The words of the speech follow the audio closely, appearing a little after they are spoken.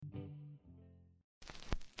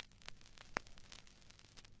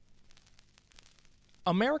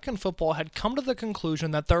American football had come to the conclusion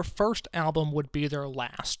that their first album would be their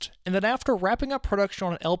last, and that after wrapping up production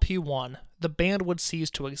on LP1, the band would cease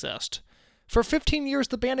to exist. For 15 years,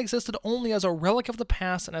 the band existed only as a relic of the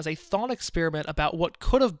past and as a thought experiment about what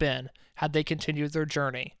could have been had they continued their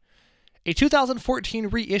journey. A 2014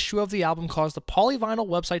 reissue of the album caused the Polyvinyl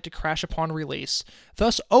website to crash upon release,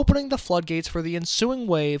 thus opening the floodgates for the ensuing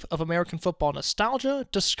wave of American football nostalgia,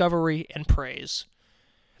 discovery, and praise.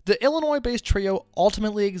 The Illinois-based trio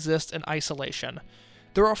ultimately exists in isolation.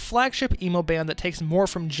 They're a flagship emo band that takes more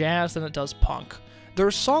from jazz than it does punk. Their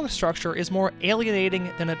song structure is more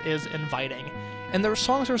alienating than it is inviting, and their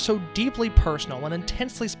songs are so deeply personal and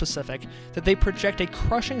intensely specific that they project a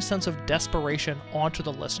crushing sense of desperation onto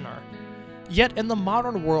the listener. Yet in the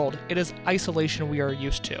modern world, it is isolation we are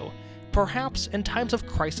used to. Perhaps in times of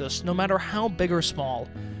crisis, no matter how big or small,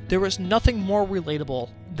 there is nothing more relatable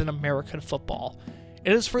than American football.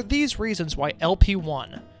 It is for these reasons why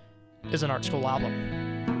LP1 is an art school album.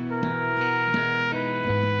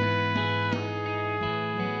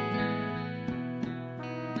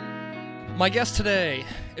 My guest today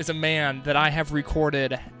is a man that I have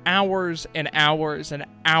recorded hours and hours and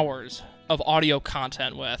hours of audio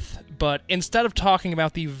content with, but instead of talking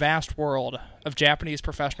about the vast world of Japanese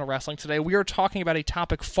professional wrestling today, we are talking about a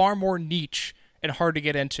topic far more niche and hard to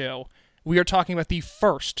get into. We are talking about the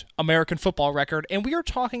first American football record, and we are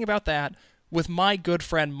talking about that with my good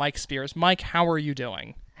friend Mike Spears. Mike, how are you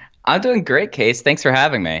doing? I'm doing great, Case. Thanks for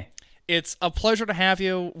having me. It's a pleasure to have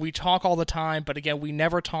you. We talk all the time, but again, we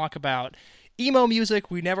never talk about emo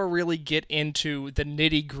music. We never really get into the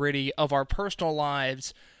nitty-gritty of our personal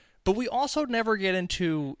lives, but we also never get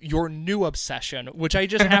into your new obsession, which I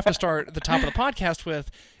just have to start the top of the podcast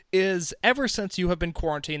with, is ever since you have been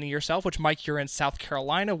quarantining yourself, which, Mike, you're in South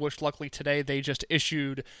Carolina, which luckily today they just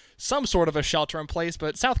issued some sort of a shelter in place,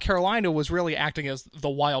 but South Carolina was really acting as the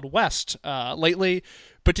Wild West lately.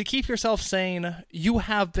 But to keep yourself sane, you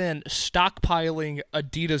have been stockpiling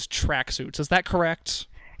Adidas tracksuits. Is that correct?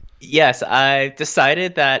 Yes, I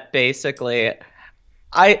decided that basically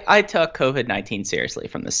I took COVID-19 seriously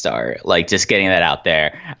from the start, like just getting that out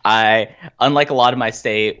there. Unlike a lot of my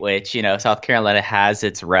state, which, South Carolina has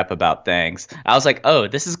its rep about things, I was like, oh,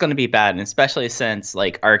 this is going to be bad. And especially since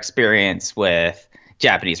like our experience with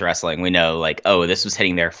Japanese wrestling, we know like, oh, this was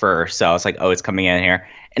hitting there first. So I was like, oh, it's coming in here.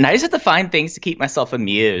 And I just had to find things to keep myself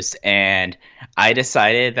amused. And I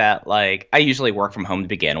decided that like I usually work from home to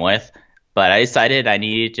begin with, but I decided I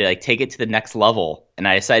needed to like take it to the next level. And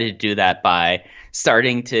I decided to do that by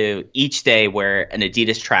starting to each day wear an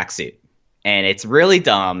Adidas tracksuit. And it's really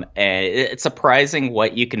dumb. And it's surprising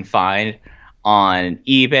what you can find on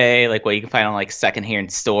eBay, like what you can find on like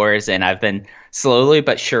secondhand stores. And I've been slowly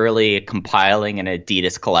but surely compiling an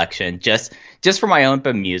Adidas collection just for my own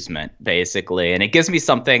amusement, basically. And it gives me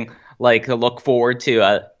something like to look forward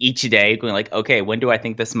to each day, going like, okay, when do I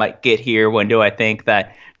think this might get here? When do I think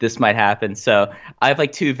that this might happen? So I have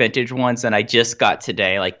like two vintage ones, and I just got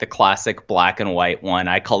today like the classic black and white one.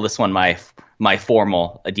 I call this one my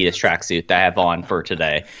formal Adidas tracksuit that I have on for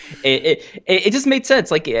today. It just made sense.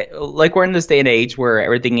 Like we're in this day and age where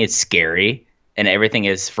everything is scary and everything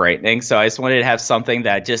is frightening. So I just wanted to have something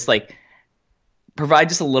that just like provide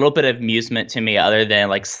just a little bit of amusement to me other than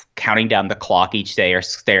like counting down the clock each day or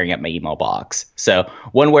staring at my email box. So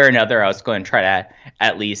one way or another, I was going to try to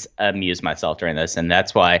at least amuse myself during this. And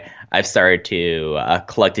that's why I've started to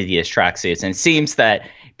collect Adidas tracksuits. And it seems that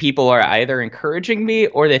people are either encouraging me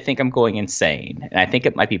or they think I'm going insane. And I think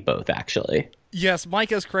it might be both, actually. Yes,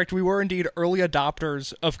 Mike is correct. We were indeed early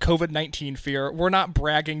adopters of COVID-19 fear. We're not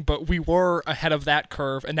bragging, but we were ahead of that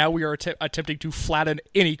curve, and now we are attempting to flatten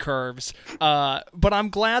any curves. But I'm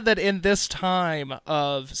glad that in this time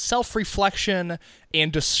of self-reflection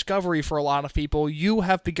and discovery for a lot of people, you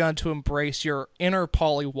have begun to embrace your inner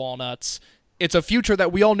Polly Walnuts. It's a future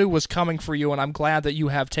that we all knew was coming for you, and I'm glad that you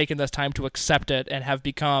have taken this time to accept it and have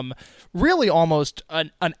become really almost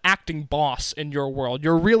an acting boss in your world.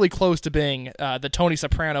 You're really close to being the Tony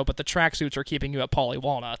Soprano, but the tracksuits are keeping you at Polly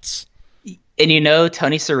Walnuts. And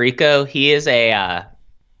Tony Sirico, he is a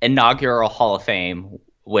inaugural Hall of Fame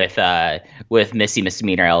with Missy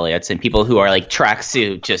Misdemeanor Elliott's and people who are like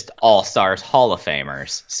tracksuit just all-stars Hall of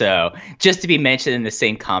Famers. So just to be mentioned in the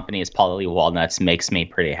same company as Polly Walnuts makes me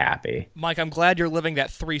pretty happy. Mike, I'm glad you're living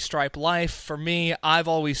that three-stripe life. For me, I've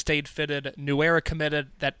always stayed fitted, New Era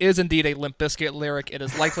committed. That is indeed a Limp Bizkit lyric. It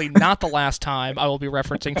is likely not the last time I will be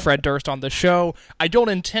referencing Fred Durst on the show. I don't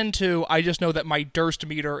intend to. I just know that my Durst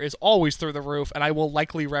meter is always through the roof, and I will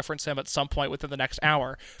likely reference him at some point within the next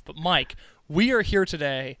hour. But Mike, We are here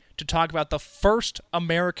today to talk about the first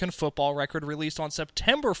American football record released on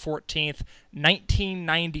September 14th,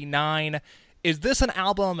 1999. Is this an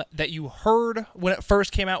album that you heard when it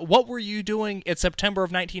first came out? What were you doing in September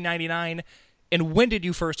of 1999? And when did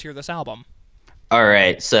you first hear this album? All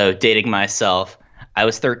right, so dating myself, I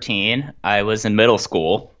was 13. I was in middle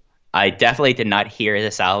school. I definitely did not hear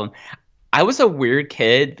this album. I was a weird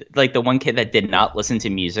kid, like the one kid that did not listen to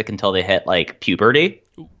music until they hit like puberty.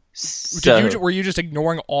 Were you just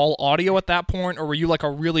ignoring all audio at that point, or were you like a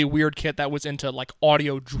really weird kid that was into like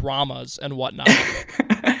audio dramas and whatnot?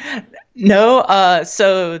 No,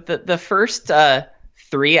 so the first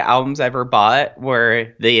three albums I ever bought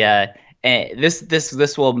were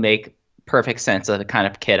this will make perfect sense of the kind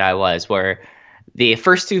of kid I was, where the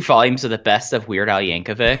first two volumes of the best of Weird Al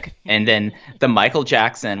Yankovic, and then the Michael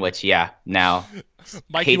Jackson, which now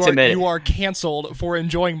Mike, you are canceled for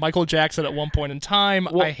enjoying Michael Jackson at one point in time.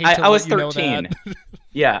 Well, I hate to I was let you 13. know that.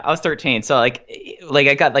 Yeah, I was 13. So like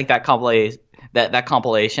I got like that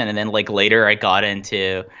compilation, and then like later I got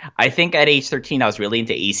into, I think at age 13 I was really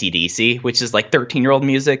into AC/DC, which is like 13-year-old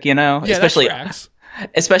music, Yeah,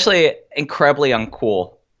 especially incredibly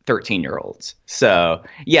uncool 13-year-olds. So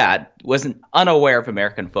yeah, wasn't unaware of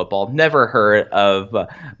American football, never heard of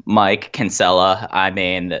Mike Kinsella. I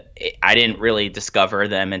mean, I didn't really discover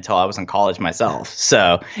them until I was in college myself.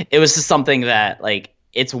 So it was just something that, like,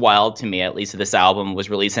 it's wild to me, at least. This album was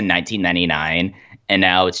released in 1999, and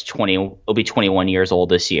now it'll be 21 years old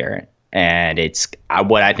this year, and it's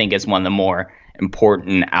what I think is one of the more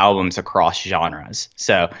important albums across genres.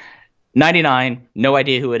 So 99, no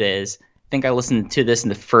idea who it is. I think I listened to this in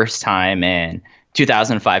the first time in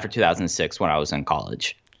 2005 or 2006 when I was in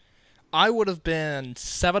college. I would have been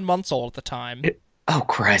 7 months old at the time. Oh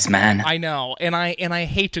Christ, man! I know, and I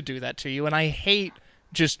hate to do that to you, and I hate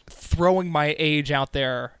just throwing my age out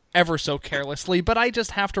there ever so carelessly. But I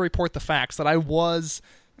just have to report the facts that I was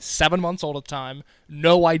 7 months old at the time.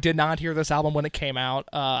 No, I did not hear this album when it came out.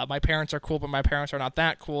 My parents are cool, but my parents are not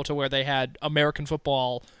that cool to where they had American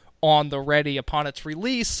football on the ready upon its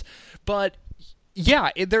release. But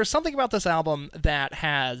yeah, there's something about this album that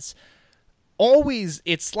has always,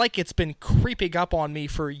 it's like it's been creeping up on me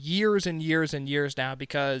for years and years and years now,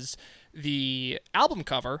 because the album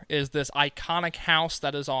cover is this iconic house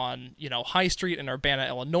that is on, High Street in Urbana,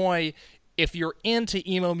 Illinois. If you're into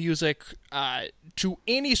emo music to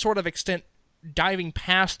any sort of extent, diving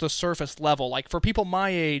past the surface level, like for people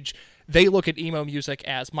my age, they look at emo music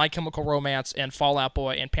as My Chemical Romance and Fall Out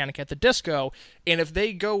Boy and Panic at the Disco, and if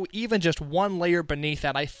they go even just one layer beneath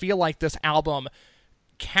that, I feel like this album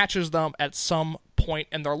catches them at some point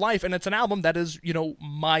in their life, and it's an album that is,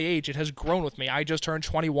 my age. It has grown with me. I just turned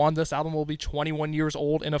 21. This album will be 21 years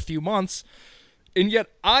old in a few months, and yet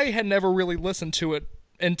I had never really listened to it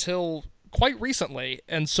until quite recently.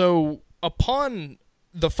 And so upon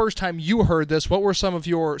the first time you heard this, what were some of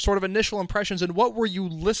your sort of initial impressions, and what were you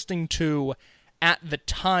listening to at the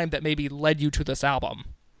time that maybe led you to this album?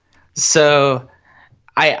 So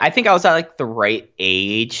I think I was at like the right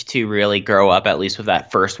age to really grow up, at least with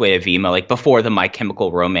that first wave of emo, like before the My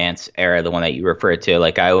Chemical Romance era, the one that you referred to.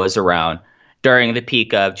 Like I was around during the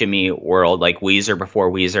peak of Jimmy Eat World, like Weezer,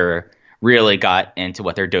 before Weezer really got into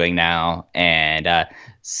what they're doing now. And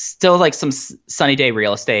still like some Sunny Day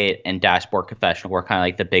Real Estate and Dashboard Confessional were kind of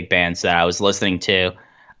like the big bands that I was listening to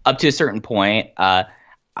up to a certain point.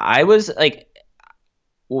 I was like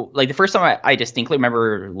the first time I distinctly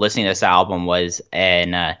remember listening to this album was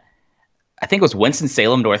in, I think it was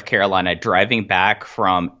Winston-Salem, North Carolina, driving back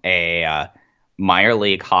from a minor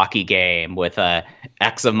league hockey game with a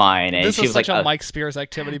ex of mine. And this she is was such like a Mike Spears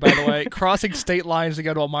activity, by the way. Crossing state lines to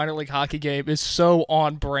go to a minor league hockey game is so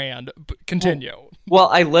on brand. Continue. Well,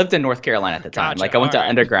 I lived in North Carolina at the time. Gotcha. Like I went to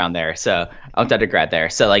undergrad there.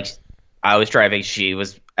 So like I was driving. She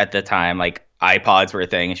was at the time, like iPods were a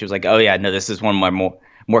thing. And she was like, oh yeah, no, this is one of my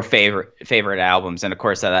more favorite albums. And of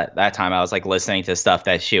course at that time I was like listening to stuff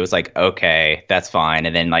that she was like, okay, that's fine.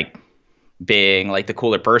 And then like being like the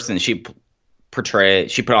cooler person, she put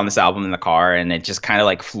on this album in the car, and it just kind of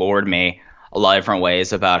like floored me a lot of different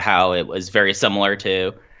ways about how it was very similar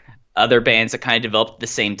to other bands that kind of developed at the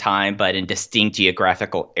same time, but in distinct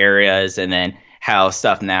geographical areas. And then how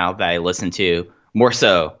stuff now that I listen to more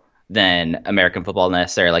so than American football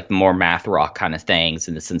necessarily, like more math rock kind of things,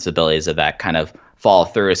 and the sensibilities of that kind of fall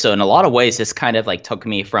through. So in a lot of ways, this kind of like took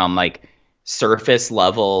me from like surface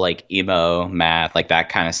level, like emo math, like that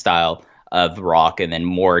kind of style of rock, and then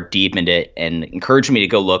more deepened it and encouraged me to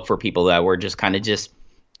go look for people that were just kind of just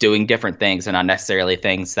doing different things and not necessarily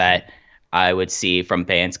things that I would see from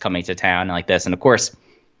bands coming to town like this. And of course,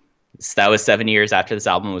 that was 7 years after this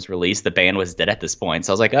album was released. The band was dead at this point.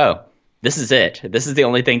 So I was like, oh, this is it. This is the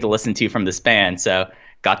only thing to listen to from this band. So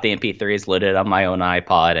got the MP3s loaded on my own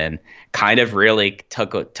iPod and kind of really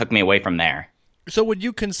took me away from there. So would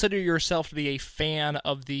you consider yourself to be a fan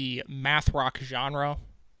of the math rock genre?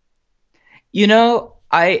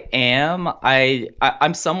 I am.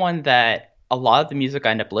 I'm someone that a lot of the music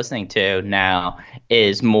I end up listening to now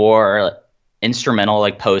is more instrumental,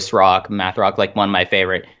 like post rock, math rock. Like two of my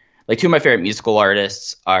favorite musical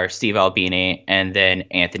artists are Steve Albini and then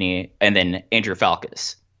Andrew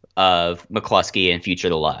Falkus of McCluskey and Future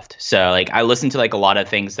the Left. So like I listen to like a lot of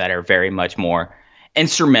things that are very much more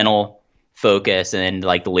instrumental focus, and then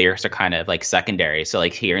like the lyrics are kind of like secondary. So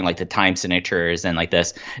like hearing like the time signatures and like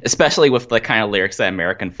this, especially with the kind of lyrics that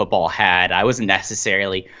American Football had, I wasn't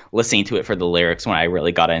necessarily listening to it for the lyrics when I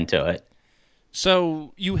really got into it.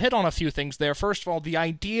 So you hit on a few things there. First of all, the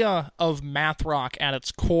idea of math rock at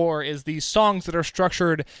its core is these songs that are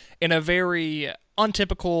structured in a very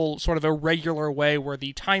untypical, sort of irregular way where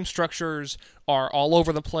the time structures are all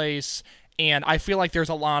over the place, and I feel like there's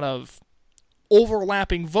a lot of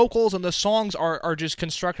overlapping vocals, and the songs are just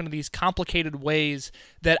constructed in these complicated ways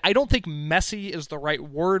that I don't think messy is the right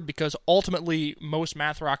word, because ultimately most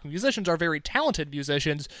math rock musicians are very talented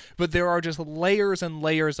musicians, but there are just layers and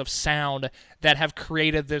layers of sound that have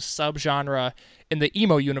created this subgenre in the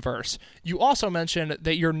emo universe. You also mentioned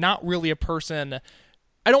that you're not really a person,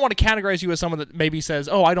 I don't want to categorize you as someone that maybe says,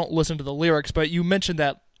 oh, I don't listen to the lyrics, but you mentioned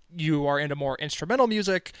that you are into more instrumental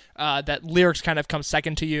music, that lyrics kind of come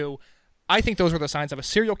second to you. I think those are the signs of a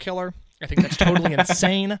serial killer. I think that's totally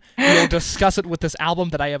insane. We'll discuss it with this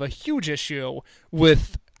album that I have a huge issue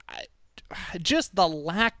with, just the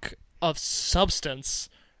lack of substance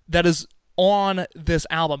that is on this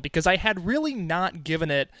album, because I had really not given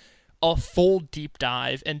it a full deep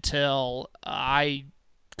dive until I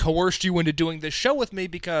coerced you into doing this show with me,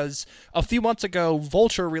 because a few months ago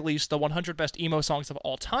Vulture released the 100 Best Emo Songs of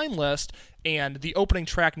All Time list, and the opening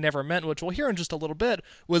track Never Meant, which we'll hear in just a little bit,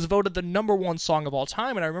 was voted the #1 song of all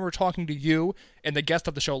time. And I remember talking to you and the guest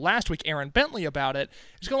of the show last week, Aaron Bentley, about it.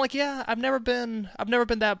 He's going like, yeah, I've never been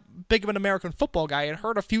that big of an American Football guy. I had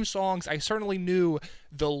heard a few songs. I certainly knew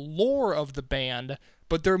the lore of the band,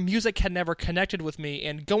 but their music had never connected with me.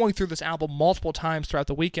 And going through this album multiple times throughout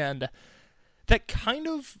the weekend, that kind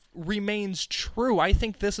of remains true. I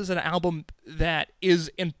think this is an album that is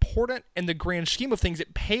important in the grand scheme of things.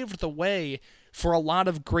 It paved the way for a lot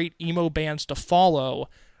of great emo bands to follow,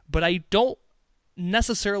 but I don't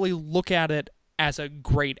necessarily look at it as a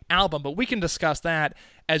great album. But we can discuss that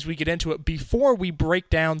as we get into it. Before we break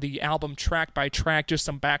down the album track by track, just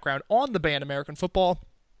some background on the band American Football.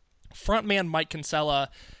 Frontman Mike Kinsella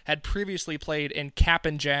had previously played in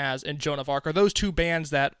Cap'n Jazz and Joan of Arc. Are those two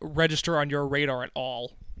bands that register on your radar at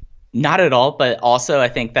all? Not at all, but also I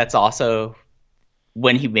think that's also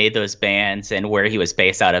when he made those bands and where he was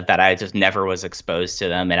based out of, that I just never was exposed to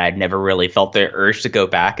them, and I'd never really felt the urge to go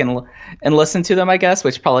back and listen to them, I guess,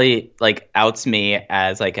 which probably like outs me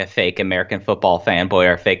as like a fake American Football fanboy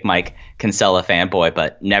or fake Mike Kinsella fanboy,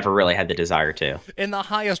 but never really had the desire to. And the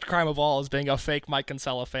highest crime of all is being a fake Mike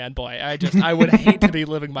Kinsella fanboy. I would hate to be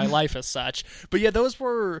living my life as such. But yeah, those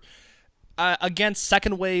were against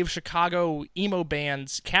second wave Chicago emo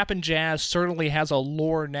bands. Cap'n Jazz certainly has a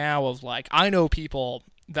lore now of like, I know people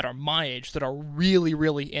that are my age that are really,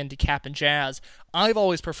 really into Cap'n Jazz. I've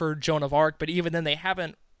always preferred Joan of Arc, but even then they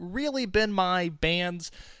haven't really been my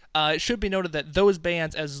bands. It should be noted that those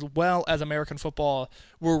bands, as well as American Football,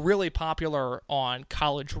 were really popular on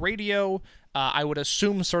college radio. I would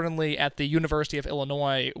assume certainly at the University of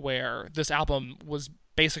Illinois, where this album was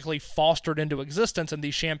basically fostered into existence in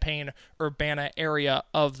the Champaign-Urbana area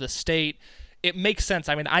of the state. It makes sense.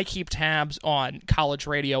 I mean, I keep tabs on college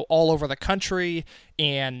radio all over the country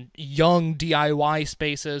and young DIY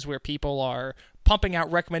spaces where people are pumping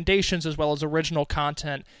out recommendations as well as original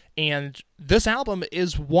content. And this album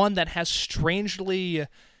is one that has strangely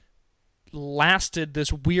lasted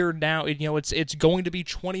this weird now. It's going to be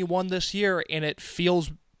 21 this year, and it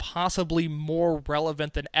feels possibly more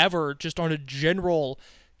relevant than ever just on a general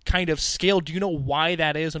kind of scale. Do you know why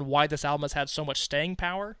that is and why this album has had so much staying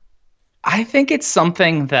power? I think it's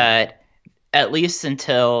something that, at least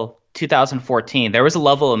until 2014, there was a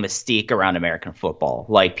level of mystique around American Football.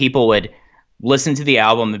 Like, people would listen to the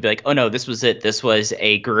album and be like, oh no, this was it. This was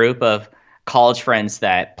a group of college friends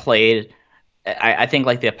that played. I think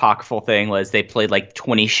like the apocryphal thing was they played like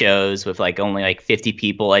 20 shows with like only like 50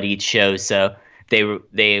 people at each show. So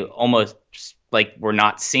they almost like were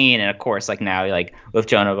not seen. And of course, like now, like with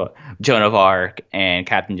Joan of Arc and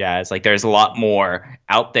Captain Jazz, like there's a lot more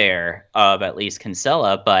out there of at least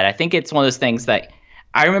Kinsella. But I think it's one of those things that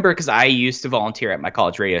I remember because I used to volunteer at my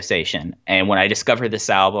college radio station, and when I discovered this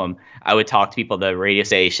album, I would talk to people at the radio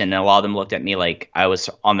station, and a lot of them looked at me like I was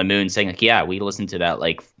on the moon, saying like, "Yeah, we listened to that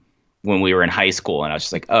like when we were in high school," and I was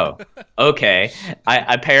just like, "Oh, okay."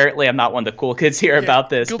 Apparently I'm not one of the cool kids here about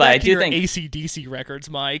this, go but back I to do your think AC/DC records,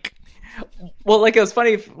 Mike. well, like it was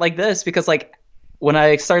funny like this because like when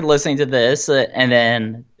I started listening to this, and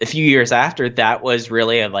then a few years after, that was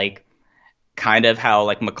really a like kind of how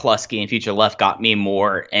like McCluskey and Future Left got me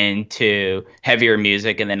more into heavier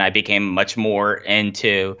music, and then I became much more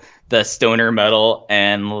into the stoner metal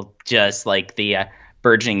and just like the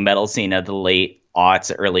burgeoning metal scene of the late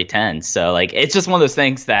aughts, early tens. So like it's just one of those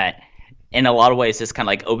things that in a lot of ways just kind of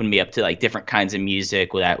like opened me up to like different kinds of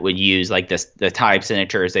music that would use like the type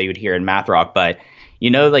signatures that you would hear in math rock. But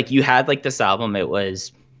like you had like this album, it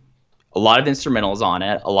was a lot of instrumentals on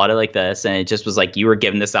it, a lot of like this, and it just was like you were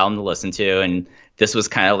given this album to listen to, and this was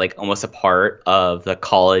kind of like almost a part of the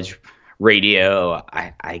college radio,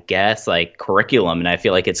 I guess, like curriculum. And I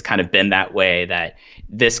feel like it's kind of been that way, that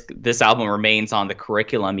this album remains on the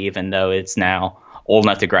curriculum even though it's now old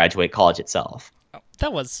enough to graduate college itself.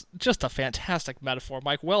 That was just a fantastic metaphor,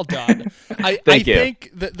 Mike. Well done. I think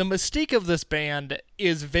the mystique of this band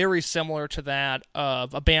is very similar to that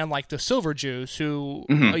of a band like the Silver Jews, who,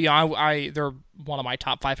 they're one of my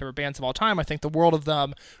top 5 favorite bands of all time. I think the world of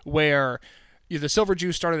them, where the Silver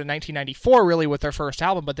Jews started in 1994, really, with their first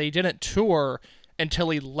album, but they didn't tour until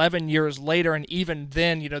 11 years later, and even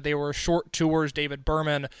then, they were short tours. David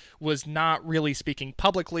Berman was not really speaking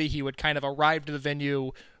publicly. He would kind of arrive to the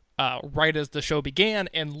venue right as the show began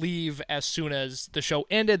and leave as soon as the show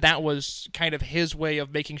ended. That was kind of his way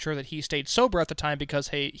of making sure that he stayed sober at the time, because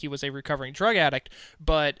he was a recovering drug addict.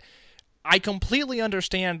 But I completely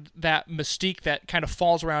understand that mystique that kind of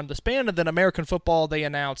falls around this band. And then American Football, they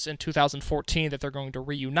announced in 2014 that they're going to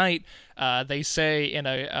reunite. They say in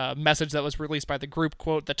a message that was released by the group,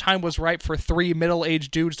 quote, "The time was ripe for 3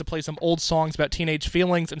 middle-aged dudes to play some old songs about teenage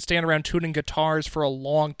feelings and stand around tuning guitars for a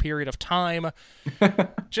long period of time."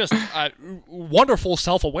 Just wonderful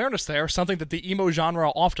self-awareness there. Something that the emo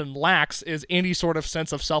genre often lacks is any sort of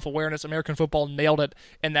sense of self-awareness. American Football nailed it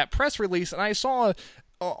in that press release. And I saw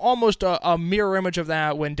almost a mirror image of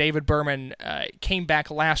that when David Berman came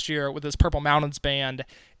back last year with his Purple Mountains band,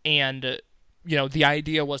 and the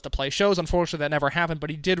idea was to play shows. Unfortunately, that never happened,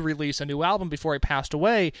 but he did release a new album before he passed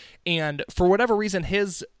away, and for whatever reason,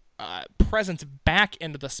 his presence back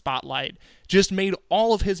into the spotlight just made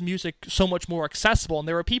all of his music so much more accessible. And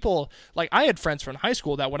there were people, like I had friends from high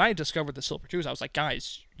school that when I discovered the Silver Jews, I was like,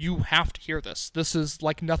 guys, you have to hear this. This is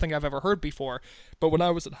like nothing I've ever heard before. But when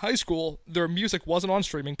I was in high school, their music wasn't on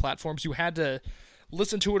streaming platforms. You had to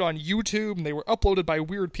listen to it on YouTube, and they were uploaded by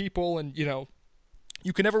weird people, and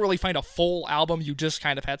you could never really find a full album. You just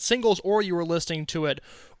kind of had singles, or you were listening to it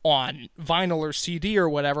on vinyl or CD or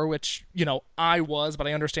whatever, which, I was, but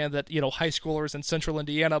I understand that, high schoolers in central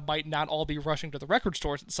Indiana might not all be rushing to the record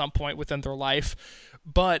stores at some point within their life.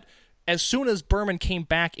 But as soon as Berman came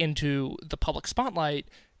back into the public spotlight,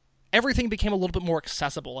 everything became a little bit more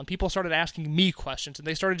accessible, and people started asking me questions, and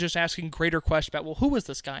they started just asking greater questions about, well, who is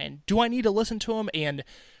this guy, and do I need to listen to him? And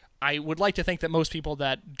I would like to think that most people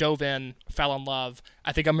that dove in fell in love.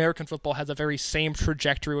 I think American Football has a very same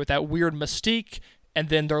trajectory with that weird mystique, and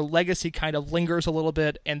then their legacy kind of lingers a little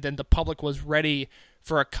bit, and then the public was ready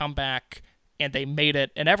for a comeback, and they made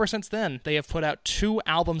it. And ever since then, they have put out 2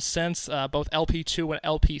 albums since, both LP2 and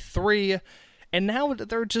LP3, and now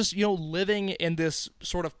they're just, living in this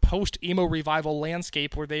sort of post-emo revival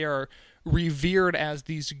landscape where they are revered as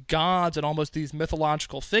these gods and almost these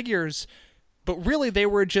mythological figures. But really, they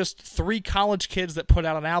were just 3 college kids that put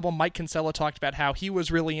out an album. Mike Kinsella talked about how he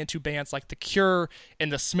was really into bands like The Cure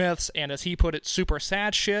and The Smiths, and as he put it, super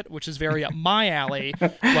sad shit, which is very up my alley,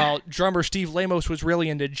 while drummer Steve Lamos was really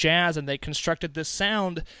into jazz, and they constructed this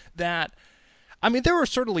sound that, there were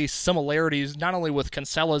certainly similarities, not only with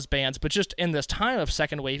Kinsella's bands, but just in this time of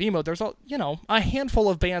second wave emo, there's a handful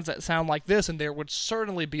of bands that sound like this, and there would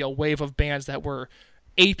certainly be a wave of bands that were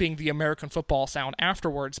aping the American Football sound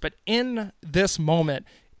afterwards. But in this moment,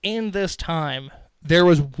 in this time, there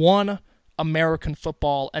was one American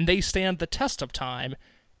Football, and they stand the test of time,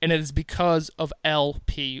 and it is because of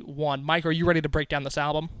LP1. Mike, are you ready to break down this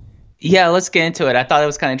album? Yeah, let's get into it. I thought it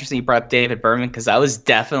was kind of interesting you brought up David Berman, because I was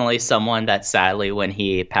definitely someone that sadly, when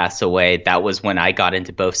he passed away, that was when I got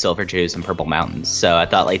into both Silver Jews and Purple Mountains. So I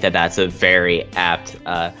thought that's a very apt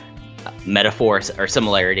metaphor or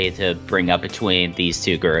similarity to bring up between these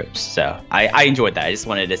two groups. So I enjoyed that. I just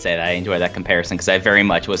wanted to say that I enjoyed that comparison because I very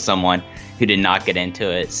much was someone who did not get into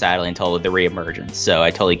it, sadly, until the reemergence. So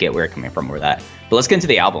I totally get where you're coming from with that. But let's get into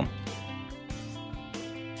the album.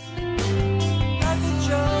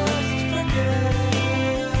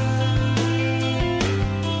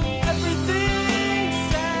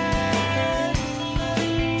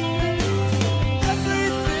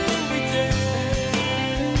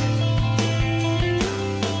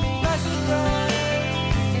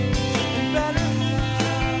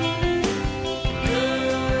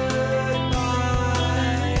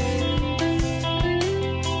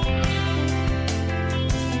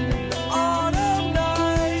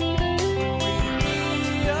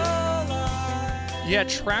 Yeah,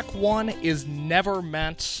 track 1 is Never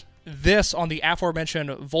Meant. This, on the aforementioned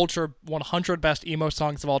Vulture 100 Best Emo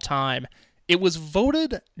Songs of All Time, it was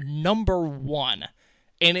voted number 1.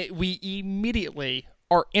 And we immediately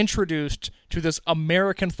are introduced to this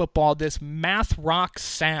American football, this math rock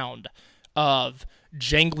sound of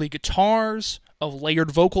jangly guitars, of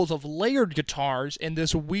layered vocals, of layered guitars, and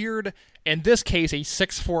this weird, in this case, a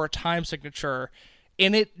 6/4 time signature.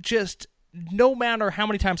 And it just, no matter how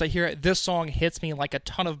many times I hear it, this song hits me like a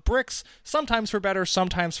ton of bricks, sometimes for better,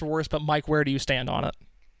 sometimes for worse. But Mike, where do you stand on it?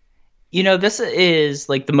 You know, this is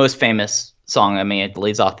like the most famous song. I mean, it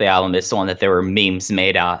leads off the album. It's the one that there were memes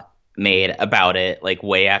made about it, like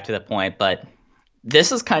way after the point. But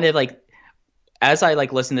this is kind of like, as I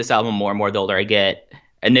like listen to this album more and more, the older I get,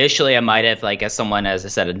 initially I might have, like, as someone, as I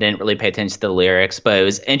said, I didn't really pay attention to the lyrics, but it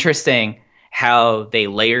was interesting how they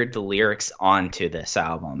layered the lyrics onto this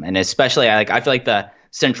album. And especially, I feel like the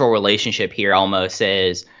central relationship here almost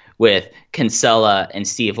is with Kinsella and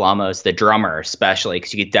Steve Lamos, the drummer, especially,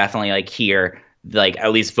 because you could definitely like hear like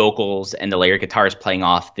at least vocals and the layered guitars playing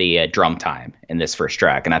off the drum time in this first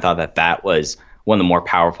track. And I thought that was one of the more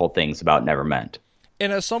powerful things about Never Meant.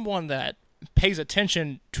 And as someone that pays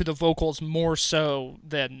attention to the vocals more so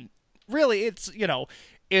than really, it's, you know,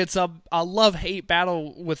 it's a love-hate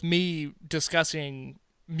battle with me discussing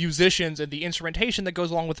musicians and the instrumentation that goes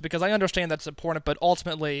along with it, because I understand that's important, but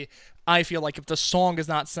ultimately I feel like if the song is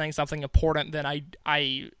not saying something important, then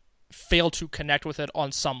I fail to connect with it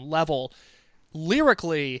on some level.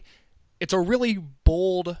 Lyrically, it's a really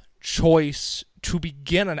bold choice to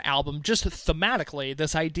begin an album, just thematically,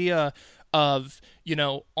 this idea of, you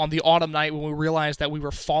know, on the autumn night when we realized that we were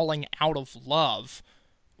falling out of love.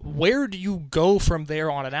 Where do you go from there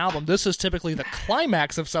on an album? This is typically the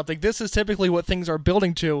climax of something. This is typically what things are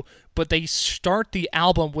building to, but they start the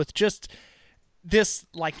album with just this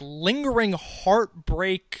like lingering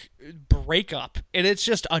heartbreak breakup, and it's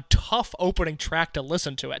just a tough opening track to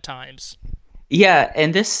listen to at times. Yeah,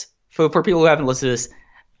 and this, for people who haven't listened to this,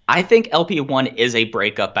 I think LP1 is a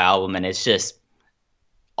breakup album, and it's just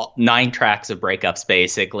 9 tracks of breakups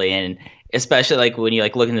basically, and especially like when you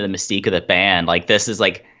like look into the mystique of the band, like this is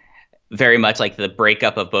like very much like the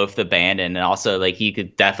breakup of both the band, and also like you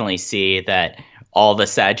could definitely see that all the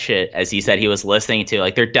sad shit, as he said, he was listening to,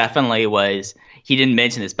 like there definitely was, he didn't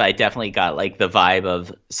mention this, but I definitely got like the vibe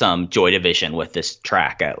of some Joy Division with this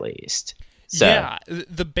track at least. So yeah,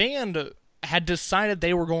 the band had decided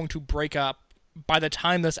they were going to break up by the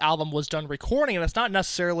time this album was done recording, and it's not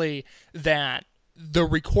necessarily that the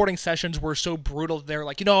recording sessions were so brutal they're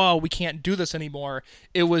like, you know, oh, we can't do this anymore.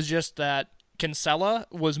 It was just that Kinsella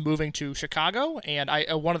was moving to Chicago, and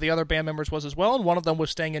one of the other band members was as well, and one of them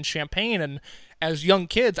was staying in Champaign. And as young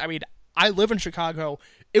kids, I mean, I live in Chicago.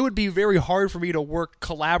 It would be very hard for me to work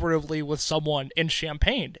collaboratively with someone in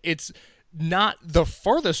Champaign. It's not the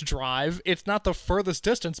furthest drive. It's not the furthest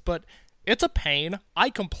distance, but it's a pain.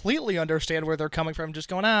 I completely understand where they're coming from, just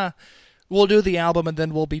going, we'll do the album and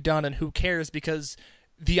then we'll be done, and who cares? Because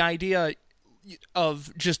the idea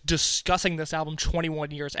of just discussing this album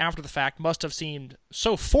 21 years after the fact must have seemed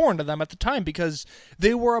so foreign to them at the time, because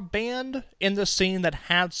they were a band in the scene that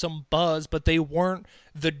had some buzz, but they weren't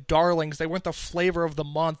the darlings. They weren't the flavor of the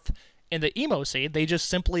month in the emo scene. They just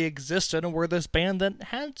simply existed and were this band that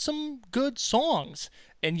had some good songs.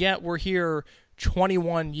 And yet we're here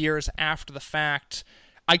 21 years after the fact.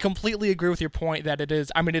 I completely agree with your point that it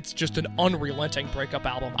is, I mean, it's just an unrelenting breakup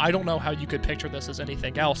album. I don't know how you could picture this as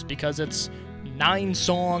anything else, because it's 9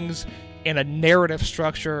 songs in a narrative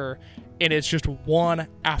structure, and it's just one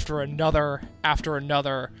after another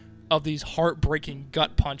of these heartbreaking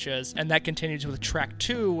gut punches, and that continues with track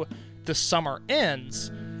 2, The Summer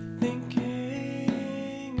Ends.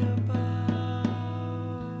 Thinking about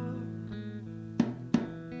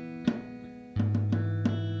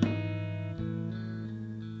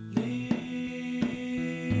leaving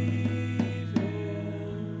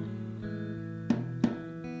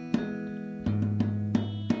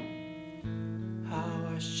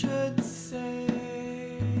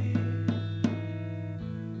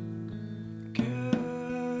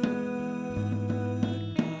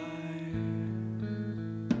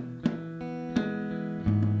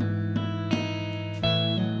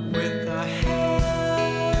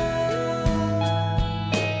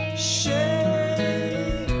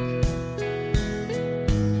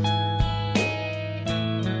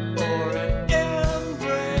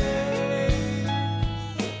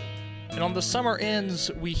And on The Summer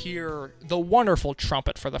Ends, we hear the wonderful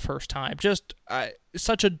trumpet for the first time. Just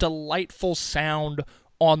such a delightful sound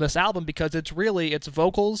on this album because it's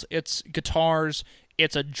vocals, it's guitars,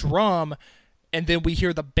 it's a drum, and then we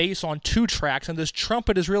hear the bass on 2 tracks, and this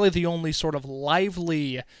trumpet is really the only sort of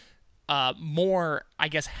lively, more, I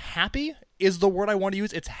guess, happy is the word I want to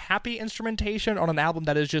use. It's happy instrumentation on an album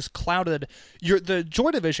that is just clouded. The Joy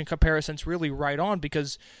Division comparison's really right on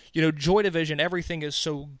because, Joy Division, everything is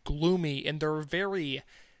so gloomy, and they're very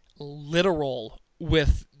literal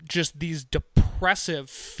with just these depressive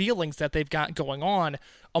feelings that they've got going on.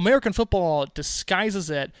 American Football disguises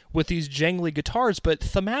it with these jangly guitars, but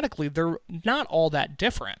thematically, they're not all that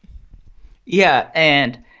different. Yeah,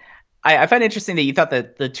 and I find it interesting that you thought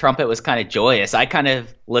that the trumpet was kind of joyous. I kind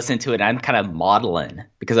of listened to it and I'm kind of modeling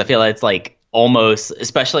because I feel it's like almost,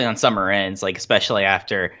 especially on Summer Ends, like especially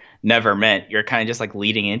after Nevermind, you're kind of just like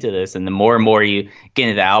leading into this. And the more and more you get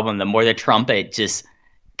into the album, the more the trumpet just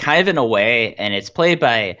kind of in a way, and it's played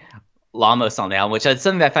by Lamos on the album, which is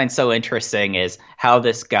something that I find so interesting is how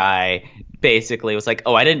this guy basically was like,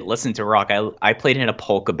 oh, I didn't listen to rock. I played in a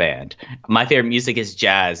polka band. My favorite music is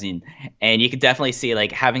jazz. And you could definitely see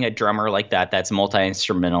like having a drummer like that's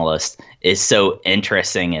multi-instrumentalist is so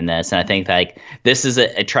interesting in this. And I think like this is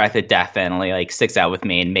a track that definitely like sticks out with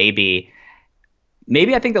me. And maybe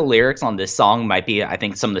I think the lyrics on this song might be, I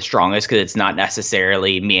think, some of the strongest because it's not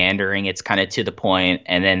necessarily meandering. It's kind of to the point.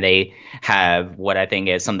 And then they have what I think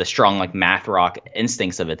is some of the strong like math rock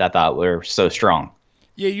instincts of it that I thought were so strong.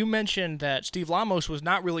 Yeah, you mentioned that Steve Lamos was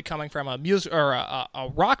not really coming from a music or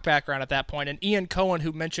a rock background at that point, and Ian Cohen,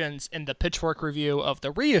 who mentions in the Pitchfork review of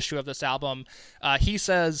the reissue of this album, he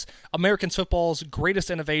says American football's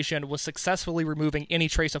greatest innovation was successfully removing any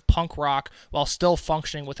trace of punk rock while still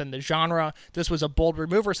functioning within the genre. This was a bold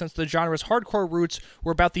remover since the genre's hardcore roots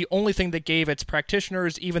were about the only thing that gave its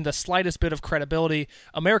practitioners even the slightest bit of credibility.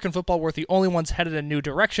 American football were the only ones headed in new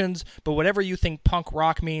directions, but whatever you think punk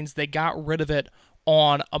rock means, they got rid of it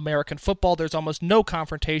on American football. There's almost no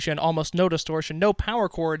confrontation, almost no distortion, no power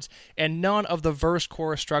chords, and none of the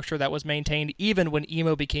verse-chorus structure that was maintained even when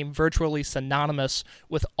emo became virtually synonymous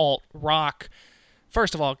with alt-rock.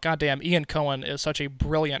 First of all, goddamn, Ian Cohen is such a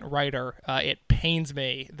brilliant writer. It pains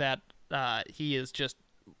me that he is just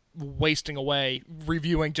wasting away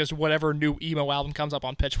reviewing just whatever new emo album comes up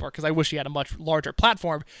on Pitchfork, because I wish he had a much larger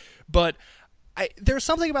platform. But there's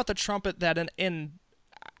something about the trumpet that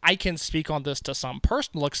I can speak on this to some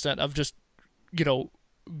personal extent of just,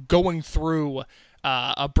 going through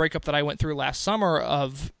a breakup that I went through last summer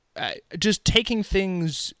of just taking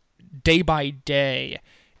things day by day,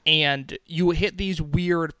 and you hit these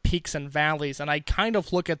weird peaks and valleys, and I kind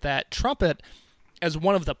of look at that trumpet as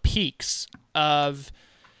one of the peaks of,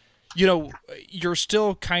 you're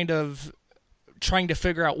still kind of trying to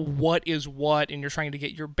figure out what is what, and you're trying to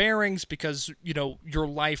get your bearings because, your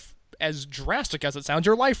life, as drastic as it sounds,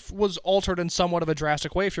 your life was altered in somewhat of a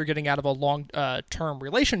drastic way if you're getting out of a long-term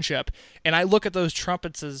relationship. And I look at those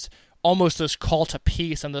trumpets as almost this call to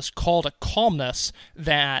peace and this call to calmness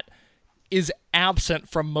that is absent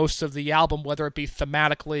from most of the album, whether it be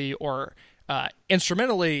thematically or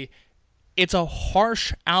instrumentally. It's a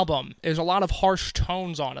harsh album. There's a lot of harsh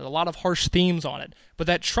tones on it, a lot of harsh themes on it. But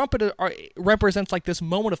that trumpet represents like this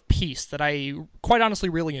moment of peace that I quite honestly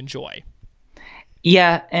really enjoy.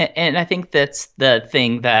 Yeah, and I think that's the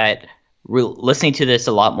thing that listening to this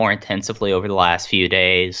a lot more intensively over the last few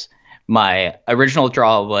days, my original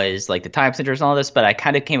draw was like the time signatures and all this, but I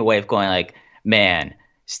kind of came away with going like, man,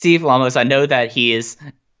 Steve Lamos, I know that he is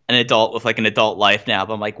an adult with like an adult life now,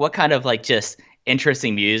 but I'm like, what kind of like just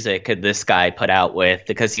interesting music could this guy put out with?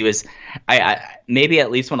 Because he was, I maybe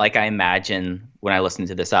at least when like I imagine when I listen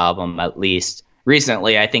to this album, at least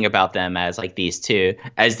recently, I think about them as like these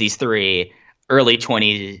three early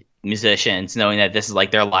 20s musicians, knowing that this is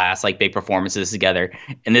like their last like big performances together,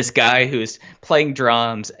 and this guy who's playing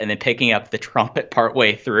drums and then picking up the trumpet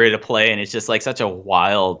partway through to play, and it's just like such a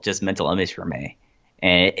wild just mental image for me.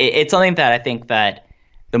 And it's something that I think that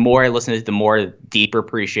the more I listen to it, the more deeper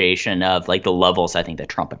appreciation of like the levels I think that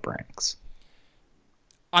trumpet brings.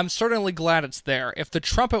 I'm certainly glad it's there. If the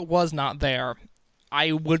trumpet was not there,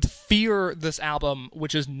 I would fear this album,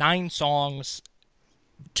 which is 9 songs,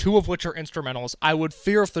 2 of which are instrumentals. I would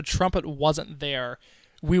fear if the trumpet wasn't there,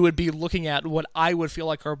 we would be looking at what I would feel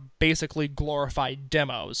like are basically glorified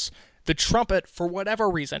demos. The trumpet, for whatever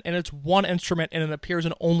reason, and it's one instrument and it appears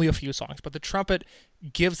in only a few songs, but the trumpet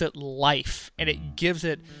gives it life, and it gives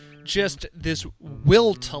it just this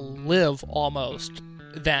will to live almost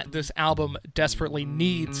that this album desperately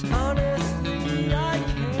needs. Honestly, I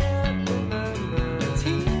can't remember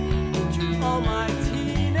all my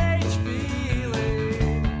teenage fears.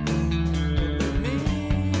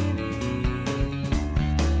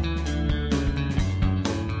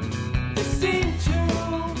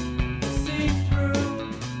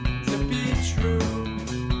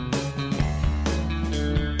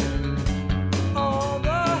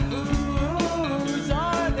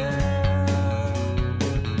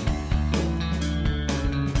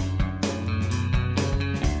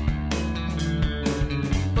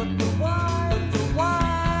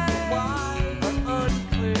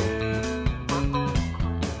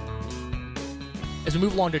 as we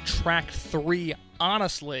move along to track 3,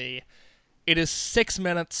 honestly, it is 6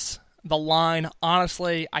 minutes. The line,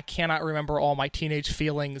 honestly, I cannot remember all my teenage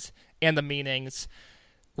feelings and the meanings,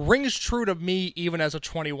 rings true to me even as a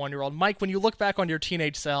 21-year-old. Mike, when you look back on your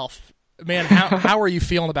teenage self, man, how are you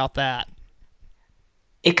feeling about that?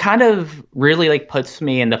 It kind of really like puts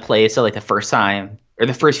me in the place of like the first time or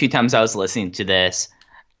the first few times I was listening to this.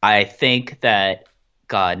 I think that,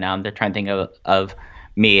 God, now I'm trying to think of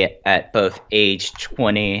me at both age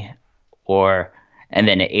 20 and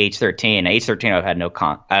then at age 13. At age 13, I've had no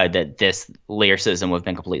that this lyricism would have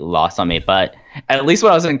been completely lost on me. But at least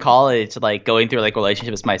when I was in college, like going through like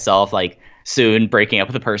relationships myself, like soon breaking up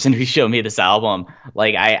with the person who showed me this album,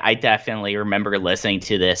 like I definitely remember listening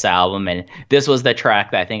to this album, and this was the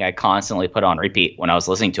track that I think I constantly put on repeat when I was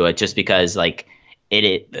listening to it, just because like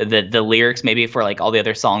the lyrics maybe for like all the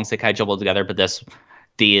other songs that kind of jumbled together, but this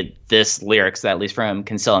lyrics, at least from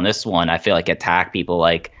Kinsella in this one, I feel like attack people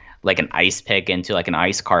like an ice pick into like an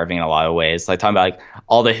ice carving in a lot of ways. Like talking about like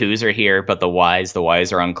all the who's are here, but the whys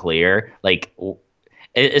are unclear. Like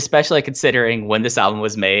especially considering when this album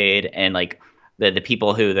was made and like the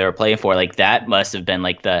people who they were playing for, like that must have been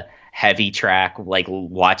like the heavy track, like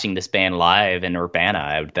watching this band live in Urbana,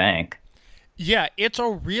 I would think. Yeah, it's a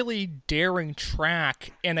really daring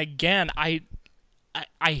track. And again, I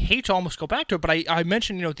hate to almost go back to it, but I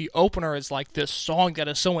mentioned, the opener is like this song that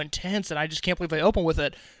is so intense, and I just can't believe they open with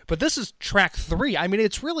it. But this is track 3. I mean,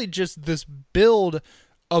 it's really just this build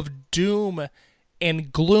of doom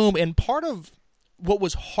and gloom. And part of what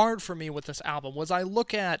was hard for me with this album was I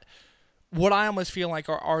look at what I almost feel like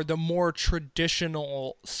are the more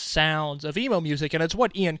traditional sounds of emo music, and it's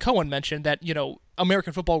what Ian Cohen mentioned, that,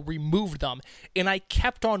 American football removed them, and I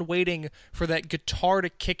kept on waiting for that guitar to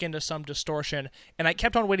kick into some distortion, and I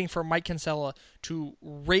kept on waiting for Mike Kinsella to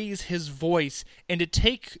raise his voice and to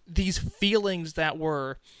take these feelings that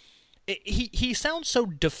were... He sounds so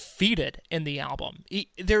defeated in the album.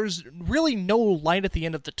 There's really no light at the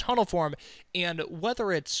end of the tunnel for him, and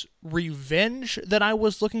whether it's revenge that I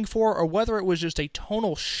was looking for or whether it was just a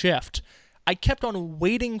tonal shift, I kept on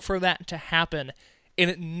waiting for that to happen, and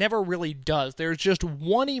it never really does. There's just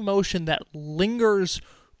one emotion that lingers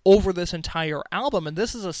over this entire album, and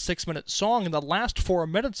this is a 6-minute song, and the last 4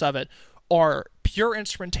 minutes of it are pure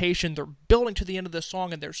instrumentation. They're building to the end of the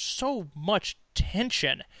song, and there's so much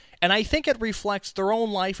tension. And I think it reflects their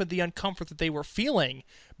own life and the uncomfort that they were feeling,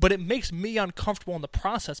 but it makes me uncomfortable in the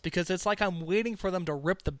process because it's like I'm waiting for them to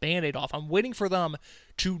rip the Band-Aid off. I'm waiting for them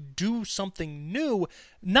to do something new,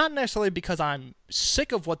 not necessarily because I'm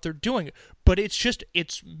sick of what they're doing, but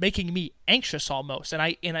it's making me anxious almost.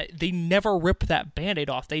 And they never rip that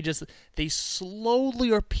Band-Aid off. They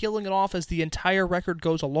slowly are peeling it off as the entire record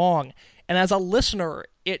goes along. And as a listener,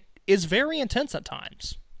 it is very intense at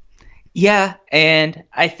times. Yeah, and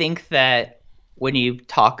I think that when you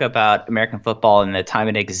talk about American football and the time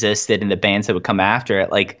it existed and the bands that would come after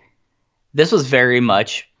it, like this was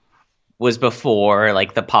before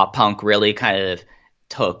like the pop punk really kind of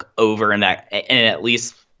took over, and at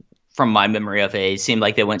least from my memory of it seemed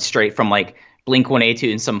like they went straight from like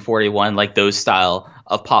Blink-182 and Sum 41, like those style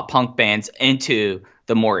of pop punk bands, into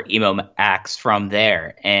the more emo acts from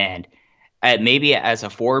there. And maybe as a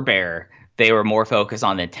forebear, they were more focused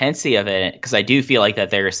on the intensity of it, because I do feel like that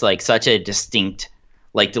there's like such a distinct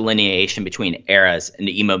like delineation between eras in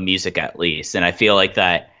the emo music, at least. And I feel like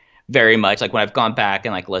that very much, like when I've gone back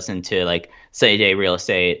and like listened to like Sunny Day Real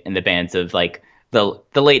Estate and the bands of like the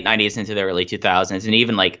late 90s into the early 2000s, and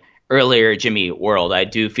even like earlier Jimmy Eat World, I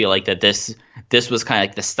do feel like that this was kind of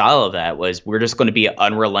like the style of that was, we're just going to be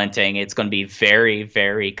unrelenting. It's going to be very,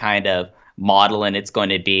 very kind of model, and it's going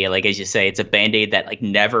to be like, as you say, it's a Band-Aid that like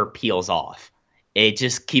never peels off. It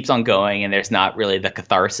just keeps on going, and there's not really the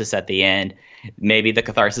catharsis at the end. Maybe the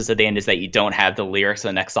catharsis at the end is that you don't have the lyrics of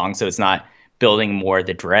the next song, so it's not building more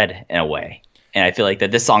the dread in a way. And I feel like that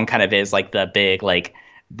this song kind of is like the big like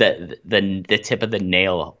the tip of the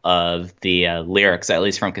nail of the lyrics, at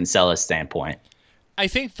least from Kinsella's standpoint. I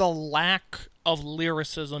think the lack of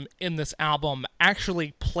lyricism in this album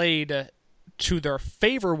actually played to their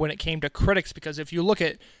favor when it came to critics, because if you look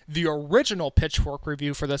at the original Pitchfork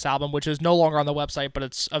review for this album, which is no longer on the website but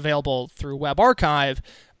it's available through Web Archive,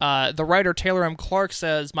 the writer Taylor M. Clark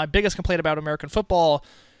says, "My biggest complaint about American football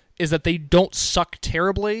is that they don't suck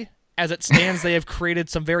terribly. As it stands, they have created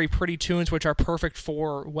some very pretty tunes which are perfect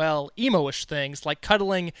for, well, emo-ish things, like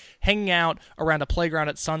cuddling, hanging out around a playground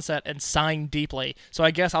at sunset, and sighing deeply. So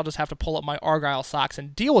I guess I'll just have to pull up my Argyle socks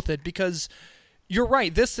and deal with it," because you're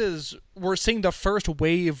right, we're seeing the first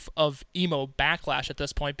wave of emo backlash at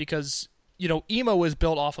this point, because emo is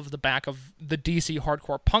built off of the back of the DC